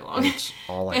podcasts all day long. It's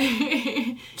all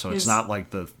so it's not like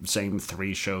the same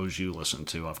 3 shows you listen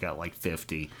to. I've got like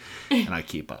 50, and I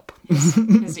keep up. His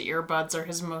earbuds are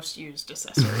his most used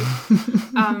accessory.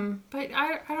 But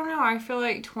I don't know. I feel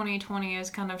like 2020 is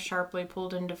kind of sharply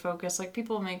pulled into focus. Like,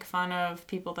 people make fun of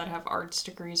people that have arts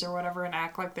degrees or whatever and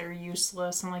act like they're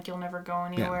useless and like you'll never go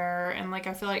anywhere. And like,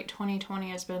 I feel like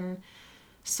 2020 has been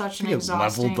such an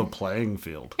exhausting... It leveled the playing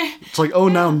field. It's like,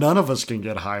 now none of us can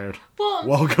get hired. Well,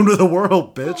 welcome to the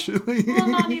world, bitch. Well,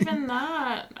 not even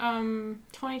that.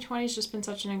 2020 has just been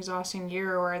such an exhausting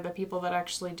year where the people that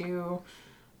actually do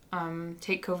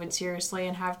take COVID seriously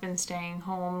and have been staying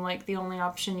home, like, the only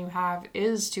option you have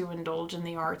is to indulge in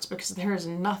the arts because there is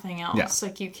nothing else. Yeah.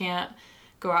 Like, you can't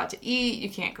go out to eat, you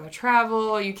can't go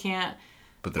travel, you can't...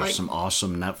 But there's some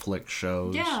awesome Netflix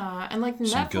shows. Yeah, and like some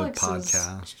Netflix good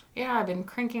podcasts. I've been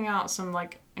cranking out some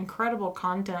like incredible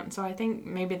content, so I think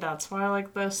maybe that's why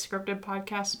like the scripted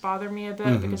podcasts bother me a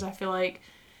bit, because I feel like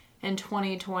in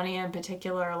 2020 in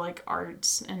particular, like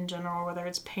arts in general, whether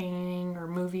it's painting or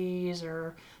movies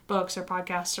or books or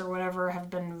podcasts or whatever,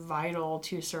 have been vital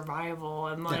to survival.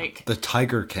 And like the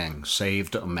Tiger King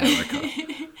saved America.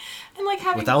 And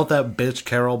like without that bitch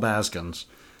Carol Baskins,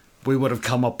 we would have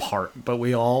come apart. But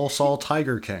we all saw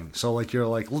Tiger King. So like, you're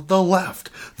like, the left,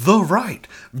 the right,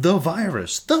 the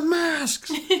virus, the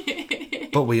masks.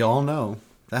 But we all know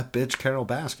that bitch Carol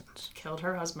Baskins killed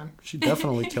her husband. She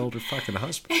definitely killed her fucking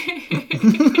husband. I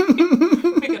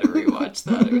gotta rewatch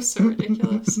that. It was so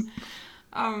ridiculous.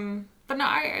 But no,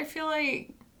 I feel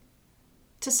like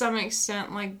to some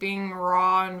extent, like, being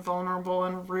raw and vulnerable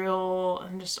and real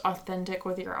and just authentic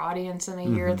with your audience in a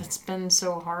year that's been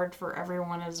so hard for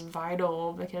everyone is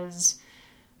vital, because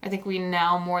I think we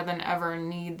now more than ever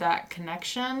need that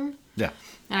connection. Yeah.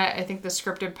 And I think the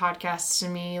scripted podcasts, to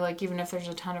me, like, even if there's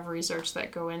a ton of research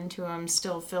that go into them,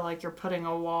 still feel like you're putting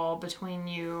a wall between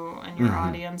you and your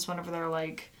audience whenever they're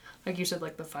like you said,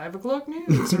 like the 5 o'clock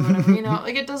news or whatever, you know?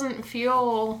 Like, it doesn't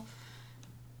feel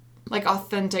like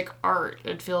authentic art.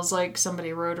 It feels like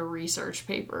somebody wrote a research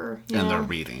paper. And they're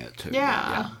reading it, too.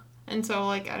 Yeah. And so,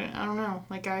 like, I don't know.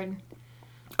 Like, I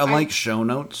like show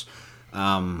notes.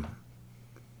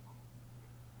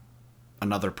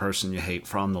 Another person you hate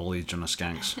from the Legion of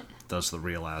Skanks does the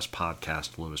Real Ass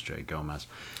podcast, Louis J. Gomez.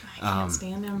 I can't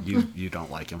stand him. You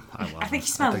don't like him. I love him. I think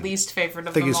he's my least favorite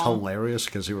of them all. I think he's hilarious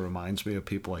because he reminds me of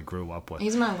people I grew up with.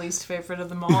 He's my least favorite of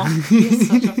them all. He's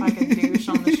such a fucking douche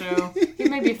on the show. He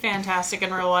may be fantastic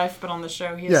in real life, but on the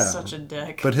show he is such a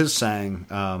dick. But his saying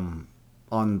on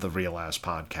the Real Ass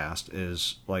podcast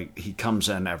is, like, he comes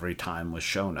in every time with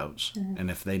show notes. And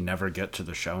if they never get to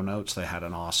the show notes, they had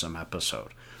an awesome episode.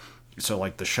 So,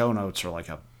 like, the show notes are like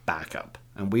a backup.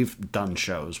 And we've done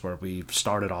shows where we've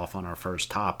started off on our first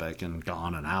topic and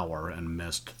gone an hour and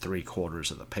missed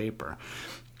 3/4 of the paper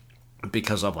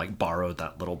because I've, like, borrowed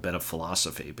that little bit of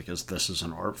philosophy, because this is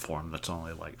an art form that's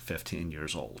only, like, 15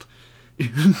 years old.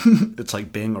 It's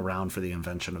like being around for the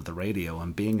invention of the radio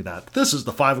and being that, this is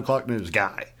the 5 o'clock news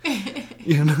guy.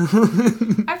 You know?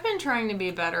 I've been trying to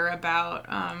be better about,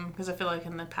 because I feel like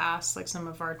in the past, like, some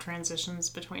of our transitions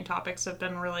between topics have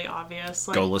been really obvious.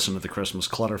 Like, go listen to the Christmas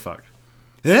Clutterfuck.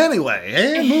 Anyway,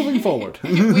 and moving forward.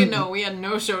 we had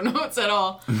no show notes at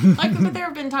all. Like, but there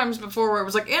have been times before where it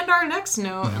was like, and our next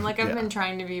note. And, like, I've been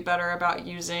trying to be better about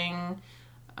using,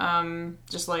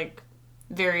 just, like,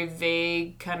 very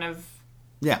vague kind of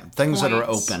things that are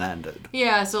open-ended.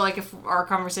 Yeah, so, like, if our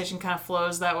conversation kind of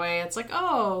flows that way, it's like,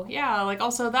 oh, yeah, like,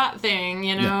 also that thing,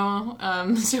 you know?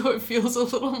 Yeah. So it feels a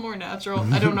little more natural.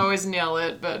 I don't always nail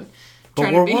it, but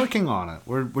we're working on it.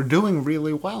 We're doing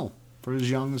really well for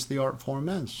as young as the art form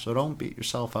is. So don't beat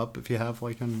yourself up if you have,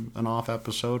 like, an off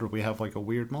episode or we have, like, a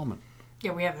weird moment.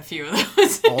 Yeah, we have a few of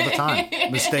those. All the time.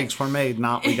 Mistakes were made,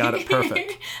 not we got it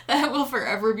perfect. That will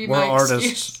forever be my artists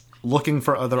excuse. Looking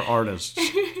for other artists.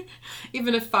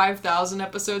 Even if 5,000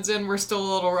 episodes in, we're still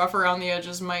a little rough around the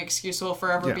edges. My excuse will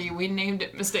forever be, we named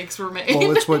it Mistakes Were Made.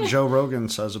 Well, it's what Joe Rogan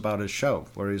says about his show,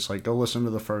 where he's like, go listen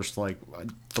to the first, like,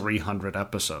 300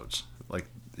 episodes. Like,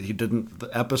 the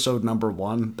episode number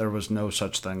 1, there was no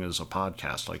such thing as a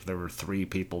podcast. Like, there were 3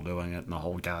 people doing it in the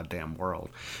whole goddamn world.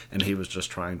 And he was just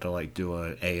trying to, like, do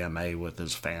a AMA with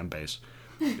his fan base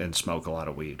and smoke a lot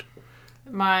of weed.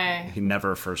 He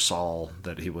never foresaw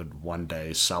that he would one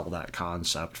day sell that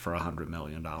concept for $100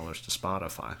 million to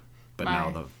Spotify. But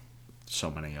now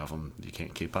so many of them, you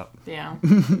can't keep up. Yeah.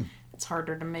 it's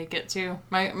harder to make it to.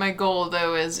 My goal,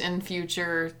 though, is in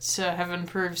future to have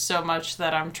improved so much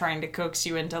that I'm trying to coax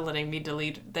you into letting me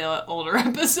delete the older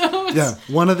episodes. Yeah,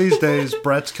 one of these days,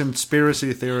 Brett's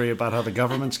conspiracy theory about how the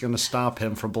government's going to stop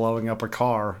him from blowing up a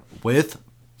car with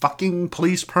fucking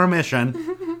police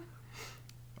permission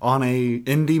on a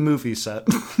indie movie set.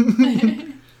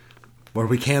 Where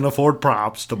we can't afford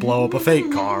props to blow up a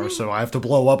fake car, so I have to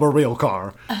blow up a real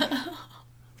car.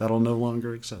 That'll no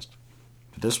longer exist.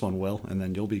 This one will, and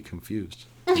then you'll be confused.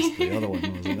 The other one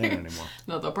wasn't there anymore.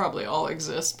 No, they'll probably all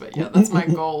exist, but yeah, that's my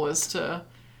goal, is to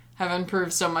have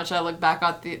improved so much. I look back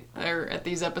at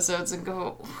these episodes and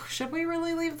go, should we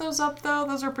really leave those up, though?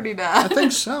 Those are pretty bad. I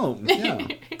think so, yeah,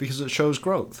 because it shows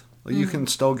growth. Like, you can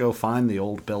still go find the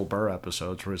old Bill Burr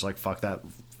episodes where he's like, fuck that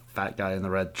fat guy in the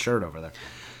red shirt over there.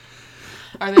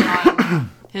 Are they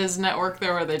on his network, though,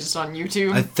 or are they just on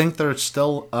YouTube? I think they're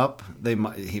still up. They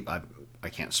might. I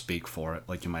can't speak for it.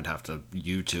 Like, you might have to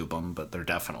YouTube them, but they're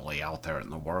definitely out there in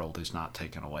the world. He's not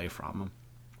taken away from them.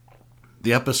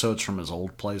 The episodes from his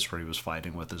old place where he was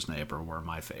fighting with his neighbor were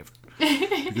my favorite.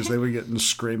 Because they would get in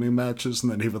screaming matches,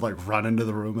 and then he would, like, run into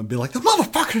the room and be like, the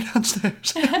motherfucker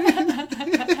downstairs!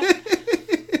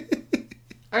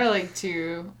 I like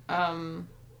to,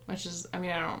 which is, I mean,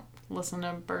 I don't listen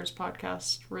to Bird's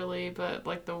podcast really, but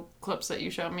like the clips that you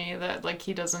showed me, that like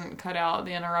he doesn't cut out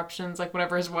the interruptions, like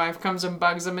whenever his wife comes and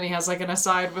bugs him and he has like an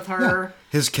aside with her. Yeah.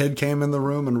 His kid came in the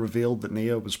room and revealed that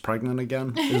Neo was pregnant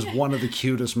again. It was one of the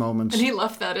cutest moments. And he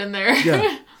left that in there.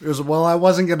 Yeah. It was, well, I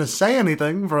wasn't going to say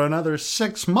anything for another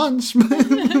 6 months.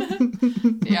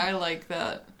 Yeah, I like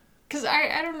that. Because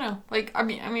I don't know. Like, I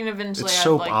mean, eventually it's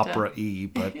soap opera-y,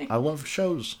 but I love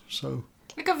shows, so...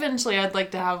 Like, eventually I'd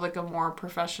like to have, like, a more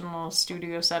professional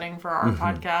studio setting for our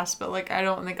podcast, but, like, I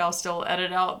don't think I'll still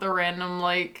edit out the random,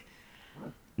 like,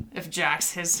 if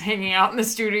Jax is hanging out in the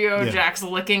studio, Jax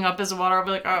licking up his water, I'll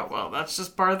be like, oh, well, that's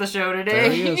just part of the show today.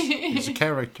 There he is. He's a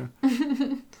character.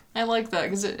 I like that,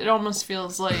 because it almost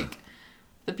feels like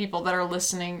the people that are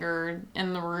listening are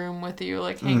in the room with you,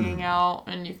 like, hanging out,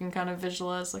 and you can kind of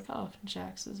visualize, like, oh,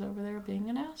 Jax is over there being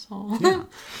an asshole. Yeah.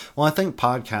 Well, I think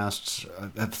podcasts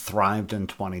have thrived in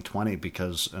 2020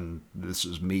 because, and this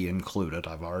is me included,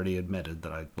 I've already admitted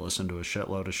that I listen to a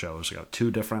shitload of shows. I got 2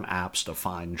 different apps to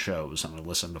find shows, and I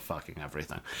listen to fucking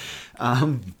everything.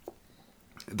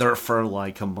 They're for,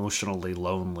 like, emotionally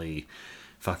lonely,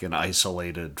 fucking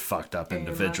isolated, fucked up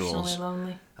individuals. Emotionally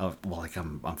lonely. Well, like,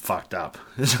 I'm fucked up.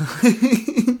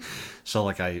 So,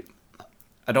 like, I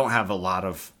don't have a lot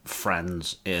of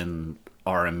friends in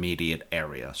our immediate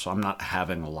area, so I'm not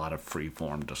having a lot of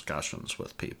free-form discussions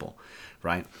with people,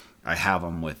 right? I have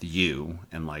them with you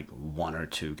and, like, 1 or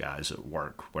 2 guys at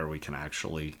work where we can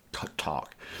actually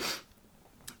talk.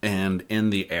 And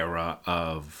in the era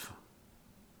of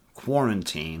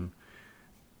quarantine,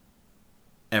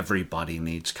 everybody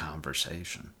needs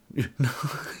conversation. You know?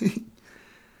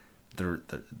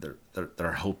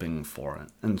 They're hoping for it.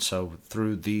 And so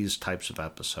through these types of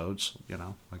episodes, you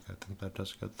know, like, I think that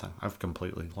does a good thing. I've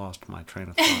completely lost my train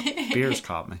of thought. Beer's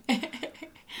caught me.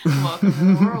 Welcome to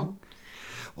the world.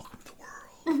 Welcome to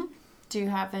the world. Do you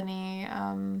have any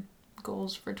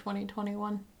goals for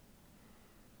 2021?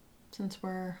 Since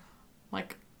we're,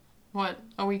 like, what,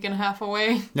 a week and a half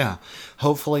away? Yeah.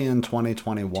 Hopefully in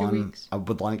 2021, 2 weeks.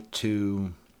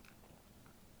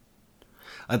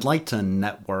 I'd like to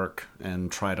network and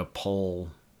try to pull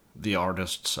the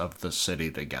artists of the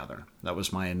city together. That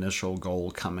was my initial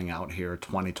goal coming out here.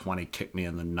 2020 kicked me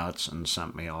in the nuts and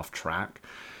sent me off track.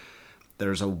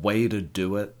 There's a way to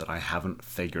do it that I haven't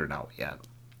figured out yet.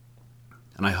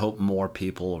 And I hope more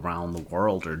people around the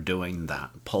world are doing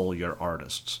that. Pull your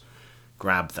artists.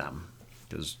 Grab them.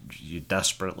 Because you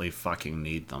desperately fucking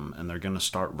need them. And they're going to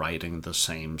start writing the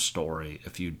same story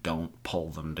if you don't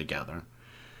pull them together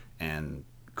and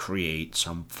create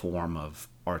some form of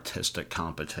artistic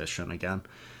competition again.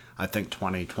 I think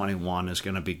 2021 is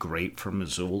going to be great for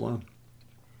Missoula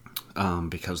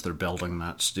because they're building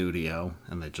that studio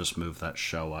and they just moved that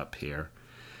show up here.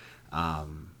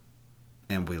 And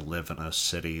we live in a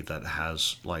city that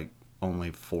has, like, only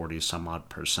 40 some odd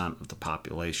 % of the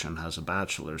population has a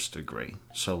bachelor's degree.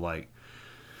 So, like,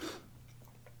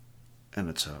 and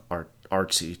it's a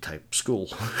artsy type school.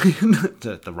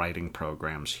 The writing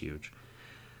program's huge.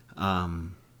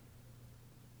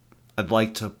 I'd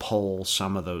like to pull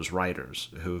some of those writers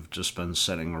who've just been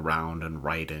sitting around and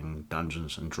writing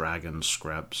Dungeons and Dragons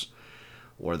scripts,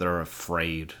 or they're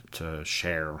afraid to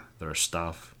share their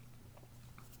stuff.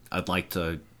 I'd like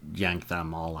to yank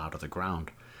them all out of the ground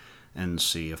and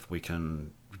see if we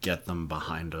can get them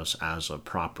behind us as a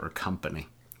proper company.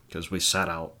 Because we set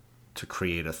out to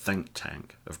create a think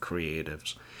tank of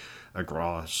creatives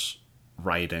across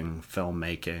writing,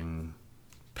 filmmaking,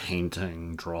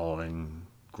 painting, drawing,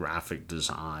 graphic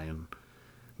design,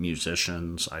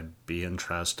 musicians I'd be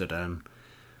interested in.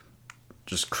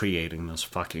 Just creating this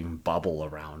fucking bubble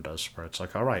around us where it's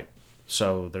like, all right,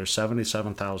 so there's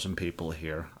 77,000 people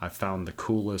here. I found the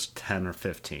coolest 10 or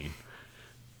 15.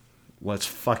 Let's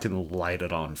fucking light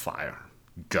it on fire.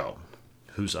 Go.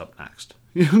 Who's up next?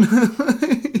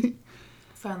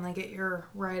 Finally get your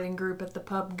writing group at the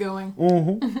pub going.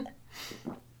 Mm-hmm.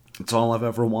 It's all I've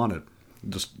ever wanted.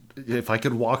 Just if I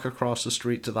could walk across the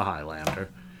street to the Highlander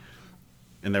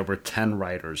and there were 10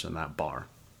 writers in that bar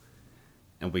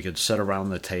and we could sit around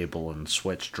the table and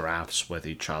switch drafts with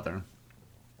each other.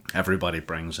 Everybody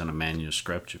brings in a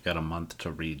manuscript. You've got a month to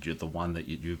read the one that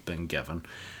you've been given.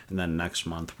 And then next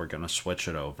month we're going to switch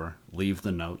it over. Leave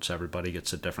the notes. Everybody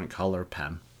gets a different color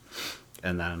pen.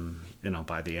 And then,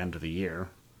 by the end of the year,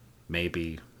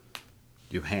 maybe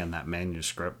you hand that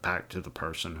manuscript back to the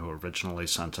person who originally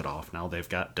sent it off. Now they've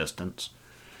got distance.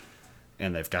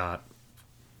 And they've got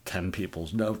 10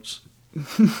 people's notes.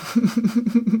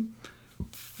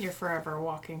 You're forever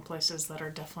walking places that are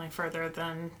definitely further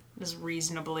than is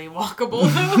reasonably walkable,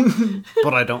 though.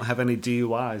 But I don't have any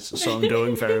DUIs, so I'm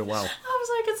doing very well. I was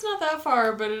like, it's not that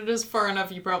far, but it is far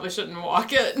enough you probably shouldn't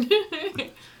walk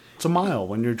it. It's a mile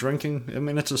when you're drinking. I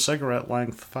mean, it's a cigarette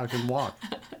length fucking walk.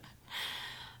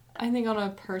 I think on a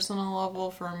personal level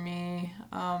for me,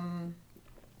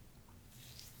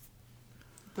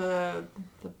 the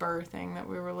Burr thing that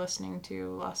we were listening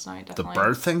to last night definitely. The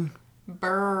Burr thing?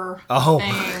 Burr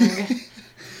thing.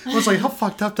 I was like, how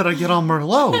fucked up did I get on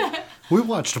Merlot? We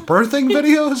watched birthing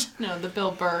videos? No, the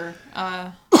Bill Burr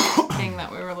thing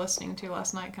that we were listening to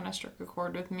last night kind of struck a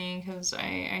chord with me because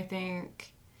I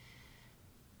think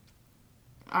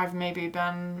I've maybe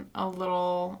been a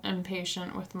little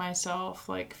impatient with myself,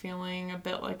 like feeling a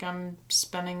bit like I'm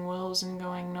spinning wheels and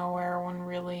going nowhere when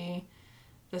really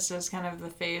this is kind of the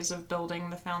phase of building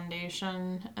the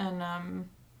foundation. And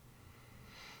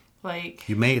like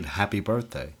you made Happy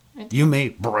Birthday. You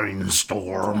made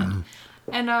Brainstorm.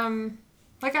 And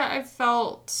like I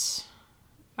felt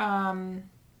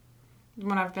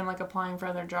when I've been like applying for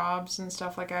other jobs and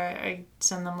stuff, like I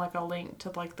send them like a link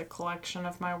to like the collection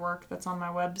of my work that's on my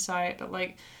website, but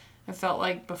like I felt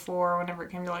like before, whenever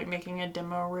it came to like making a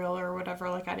demo reel or whatever,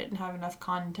 like I didn't have enough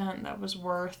content that was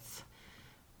worth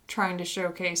trying to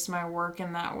showcase my work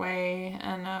in that way.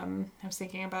 And I was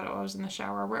thinking about it while I was in the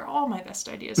shower, where all my best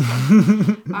ideas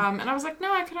come. And I was like,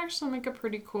 no, I could actually make a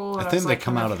pretty cool. I think they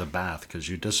come out of the bath because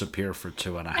you disappear for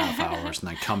 2.5 hours and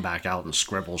then come back out and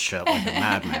scribble shit like a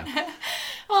madman.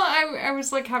 Well, I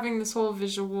was like having this whole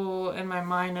visual in my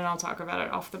mind, and I'll talk about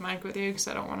it off the mic with you because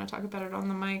I don't want to talk about it on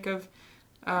the mic, of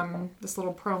this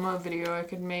little promo video I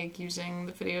could make using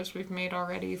the videos we've made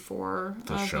already for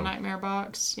the Nightmare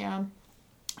Box. Yeah.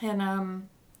 And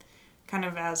kind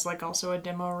of as like also a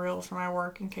demo reel for my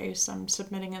work in case I'm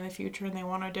submitting in the future and they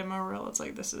want a demo reel. It's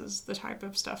like, this is the type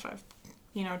of stuff I've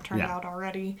turned out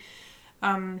already.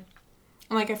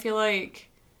 Like I feel like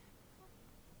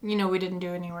we didn't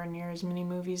do anywhere near as many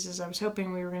movies as I was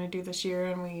hoping we were going to do this year,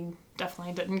 and we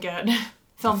definitely didn't get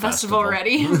film festival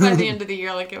ready by the end of the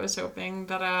year like I was hoping.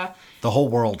 But the whole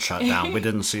world shut down. We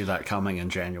didn't see that coming in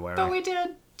January. But we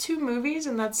did 2 movies,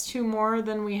 and that's 2 more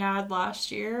than we had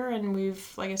last year, and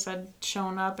we've, like I said,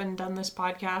 shown up and done this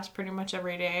podcast pretty much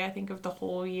every day. I think of the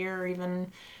whole year,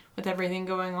 even with everything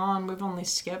going on, we've only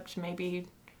skipped maybe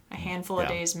a handful of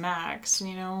days max,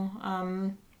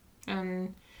 and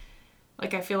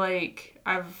like I feel like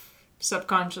I've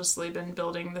subconsciously been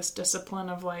building this discipline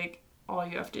of like, all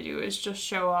you have to do is just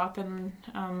show up,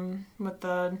 and with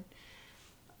the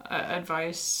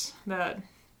advice that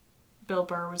Bill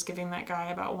Burr was giving that guy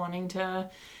about wanting to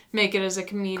make it as a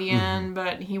comedian,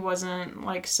 but he wasn't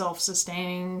like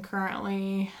self-sustaining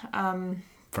currently.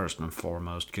 First and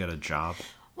foremost, get a job.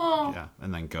 Well, yeah,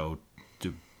 and then go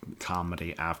do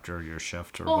comedy after your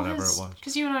shift or whatever it was.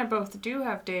 Because you and I both do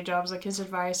have day jobs. Like his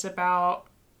advice about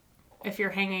if you're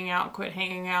hanging out, quit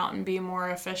hanging out and be more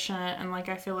efficient. And like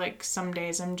I feel like some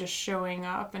days I'm just showing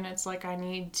up, and it's like I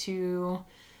need to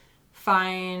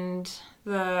find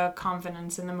the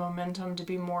confidence and the momentum to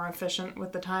be more efficient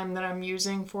with the time that I'm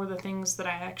using for the things that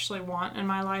I actually want in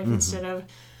my life, instead of,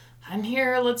 I'm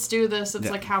here, let's do this.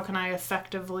 It's like, how can I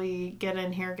effectively get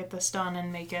in here, get this done,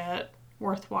 and make it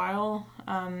worthwhile?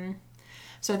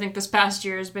 So I think this past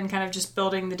year has been kind of just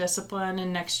building the discipline,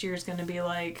 and next year is going to be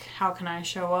like, how can I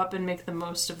show up and make the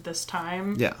most of this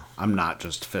time? Yeah, I'm not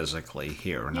just physically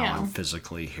here. Now Yeah. I'm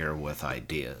physically here with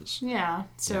ideas. Yeah,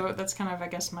 so that's kind of, I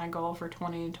guess, my goal for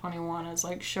 2021 is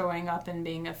like showing up and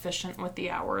being efficient with the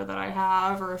hour that I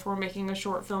have, or if we're making a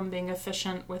short film, being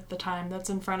efficient with the time that's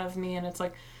in front of me, and it's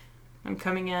like, I'm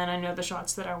coming in, I know the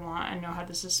shots that I want, I know how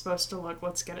this is supposed to look,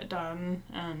 let's get it done,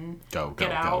 and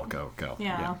get out. Go.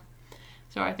 Yeah.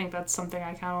 So I think that's something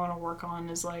I kind of want to work on,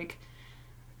 is like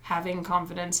having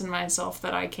confidence in myself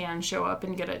that I can show up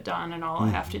and get it done, and all I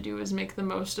have to do is make the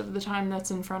most of the time that's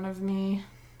in front of me,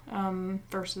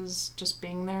 versus just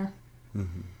being there.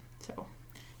 Mm-hmm. So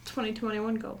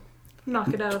 2021 goal. Knock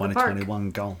it out of the park.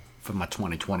 2021 goal for my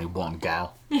 2021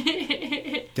 gal.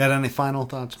 Got any final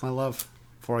thoughts, my love?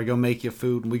 Before I go make you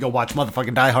food and we go watch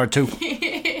motherfucking Die Hard 2.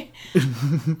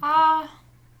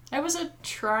 It was a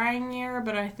trying year,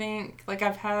 but I think, like,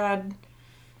 I've had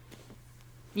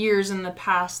years in the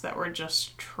past that were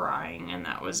just trying, and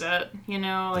that was it, you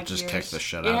know? Like, It just years, kicked the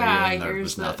shit out of you, and there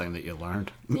was nothing that you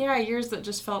learned. Yeah, years that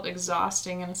just felt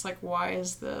exhausting, and it's like, why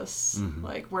is this,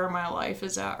 like, where my life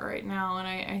is at right now? And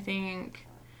I think,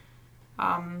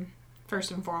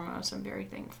 first and foremost, I'm very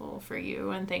thankful for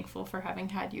you, and thankful for having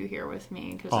had you here with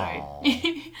me, because I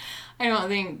don't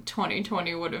think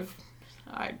 2020 would have,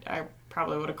 I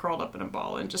probably would have curled up in a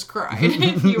ball and just cried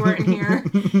if you weren't here.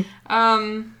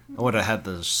 I would have had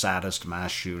the saddest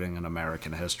mass shooting in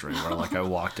American history, where like I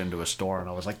walked into a store and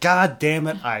I was like, God damn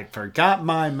it, I forgot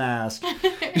my mask. I'm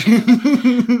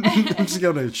just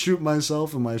gonna shoot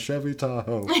myself in my Chevy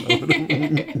Tahoe.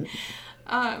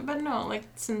 But no, like,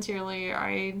 sincerely,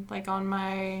 I, like, on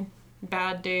my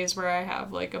bad days where I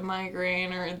have, like, a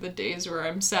migraine, or the days where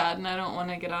I'm sad and I don't want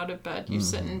to get out of bed, you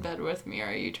sit in bed with me,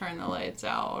 or you turn the lights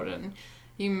out, and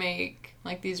you make,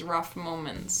 like, these rough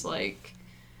moments, like,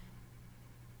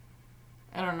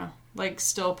 I don't know, like,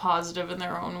 still positive in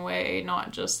their own way,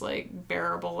 not just, like,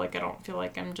 bearable. Like, I don't feel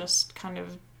like I'm just kind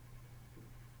of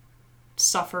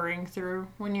suffering through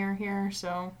when you're here,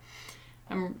 so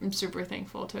I'm super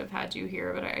thankful to have had you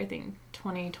here. But I think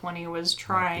 2020 was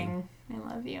trying. I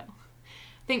love you.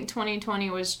 I think 2020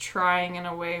 was trying in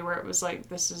a way where it was like,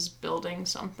 this is building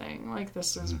something. Like,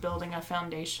 this is building a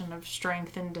foundation of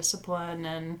strength and discipline,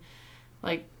 and,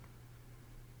 like,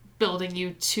 building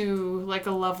you to, like,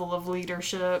 a level of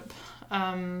leadership,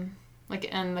 like,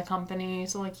 in the company.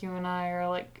 So, like, you and I are,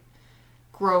 like,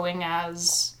 growing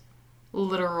as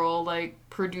literal, like,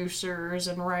 producers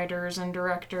and writers and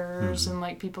directors, and,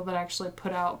 like, people that actually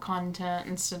put out content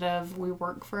instead of we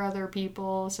work for other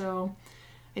people. So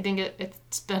I think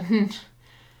it's been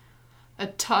a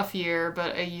tough year,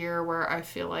 but a year where I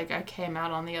feel like I came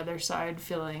out on the other side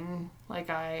feeling like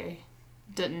I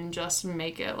didn't just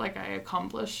make it, like I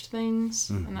accomplished things,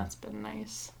 and that's been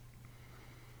nice.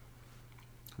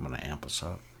 I'm gonna amp us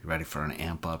up. You ready for an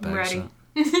amp up Ready.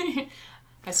 exit?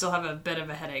 I still have a bit of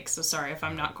a headache, so sorry if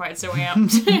I'm not quite so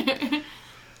amped.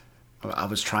 I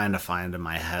was trying to find in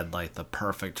my head, like, the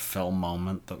perfect film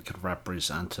moment that could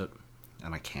represent it,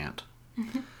 and I can't.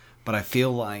 But I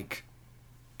feel like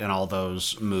in all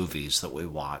those movies that we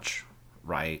watch,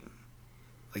 right?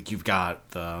 Like, you've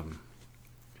got the,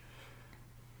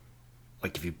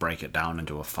 like, if you break it down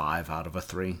into a 5 out of a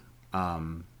 3,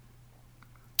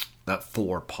 that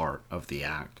 4 part of the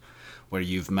act, where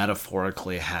you've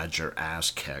metaphorically had your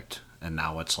ass kicked, and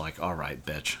now it's like, all right,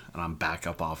 bitch, and I'm back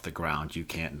up off the ground. You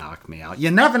can't knock me out.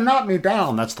 You never knock me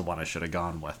down. That's the one I should have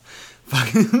gone with.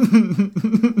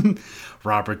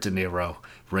 Robert De Niro,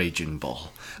 Raging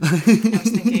Bull. I was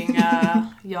thinking,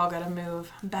 y'all gotta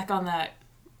move. Back on that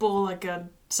bull like a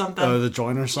something. Oh, the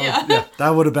Joiner song? Yeah, that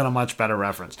would have been a much better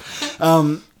reference.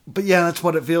 But yeah, that's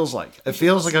what it feels like. It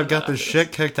feels like I've got the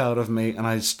shit kicked out of me, and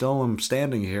I still am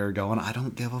standing here going, I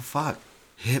don't give a fuck.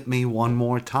 Hit me one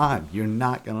more time. You're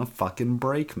not gonna fucking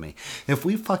break me. If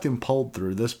we fucking pulled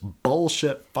through this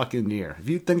bullshit fucking year, if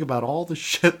you think about all the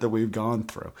shit that we've gone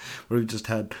through, where we've just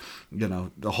had, you know,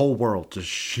 the whole world just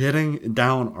shitting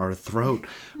down our throat.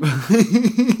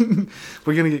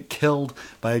 We're gonna get killed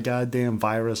by a goddamn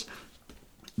virus.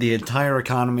 The entire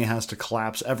economy has to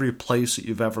collapse. Every place that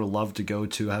you've ever loved to go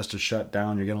to has to shut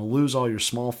down. You're going to lose all your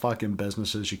small fucking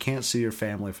businesses. You can't see your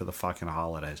family for the fucking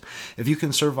holidays. If you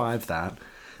can survive that,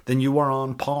 then you are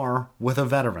on par with a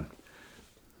veteran.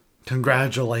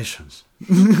 Congratulations.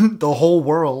 The whole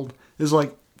world is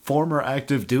like former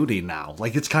active duty now.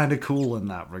 Like, it's kind of cool in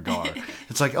that regard.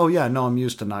 It's like, oh yeah, no, I'm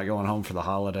used to not going home for the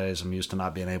holidays. I'm used to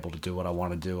not being able to do what I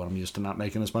want to do. I'm used to not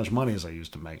making as much money as I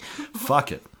used to make.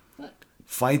 Fuck it.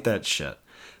 Fight that shit.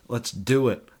 Let's do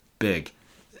it big.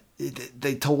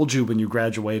 They told you when you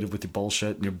graduated with your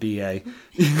bullshit and your BA.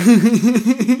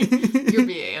 Your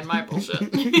BA and my bullshit.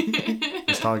 I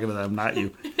was talking to them, not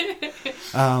you.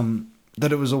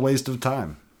 That it was a waste of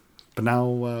time. But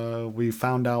now we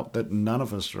found out that none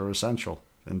of us are essential.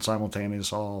 And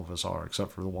simultaneous, all of us are,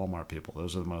 except for the Walmart people.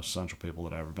 Those are the most essential people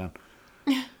that I've ever been.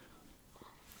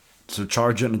 So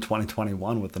charge it in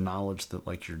 2021 with the knowledge that,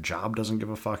 like, your job doesn't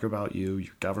give a fuck about you,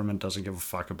 your government doesn't give a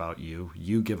fuck about you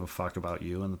give a fuck about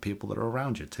you and the people that are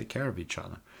around you. Take care of each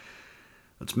other.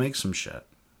 Let's make some shit.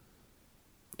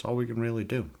 That's all we can really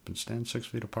do. But stand 6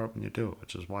 feet apart when you do it,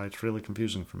 which is why it's really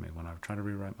confusing for me when I try to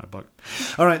rewrite my book.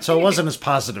 All right, so it wasn't as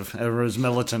positive or as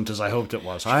militant as I hoped it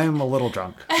was. I am a little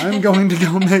drunk. I'm going to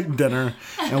go make dinner,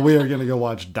 and we are going to go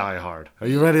watch Die Hard. Are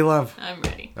you ready, love? I'm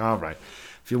ready. All right.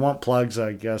 If you want plugs,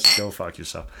 I guess go fuck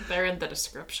yourself. They're in the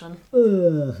description.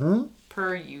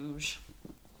 Per usual.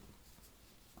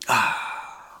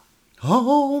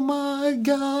 Oh my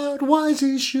God, why is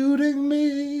he shooting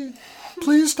me?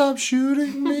 Please stop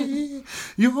shooting me.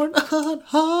 You're not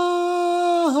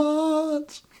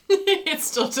hot. It's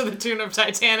still to the tune of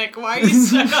Titanic. Why are you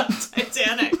stuck on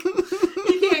Titanic?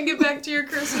 You can't get back to your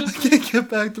Christmas. I can't get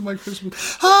back to my Christmas.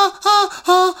 Ha ha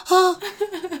ha ha.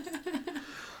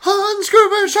 Hans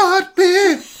Gruber shot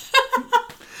me.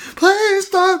 Please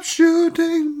stop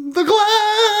shooting the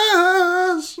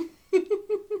glass.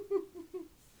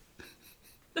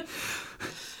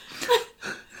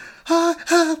 I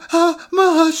have a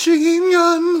machine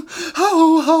gun.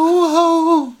 Ho, ho,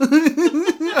 ho.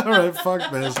 All right,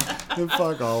 fuck this. And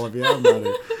fuck all of you. I'm out of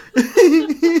here.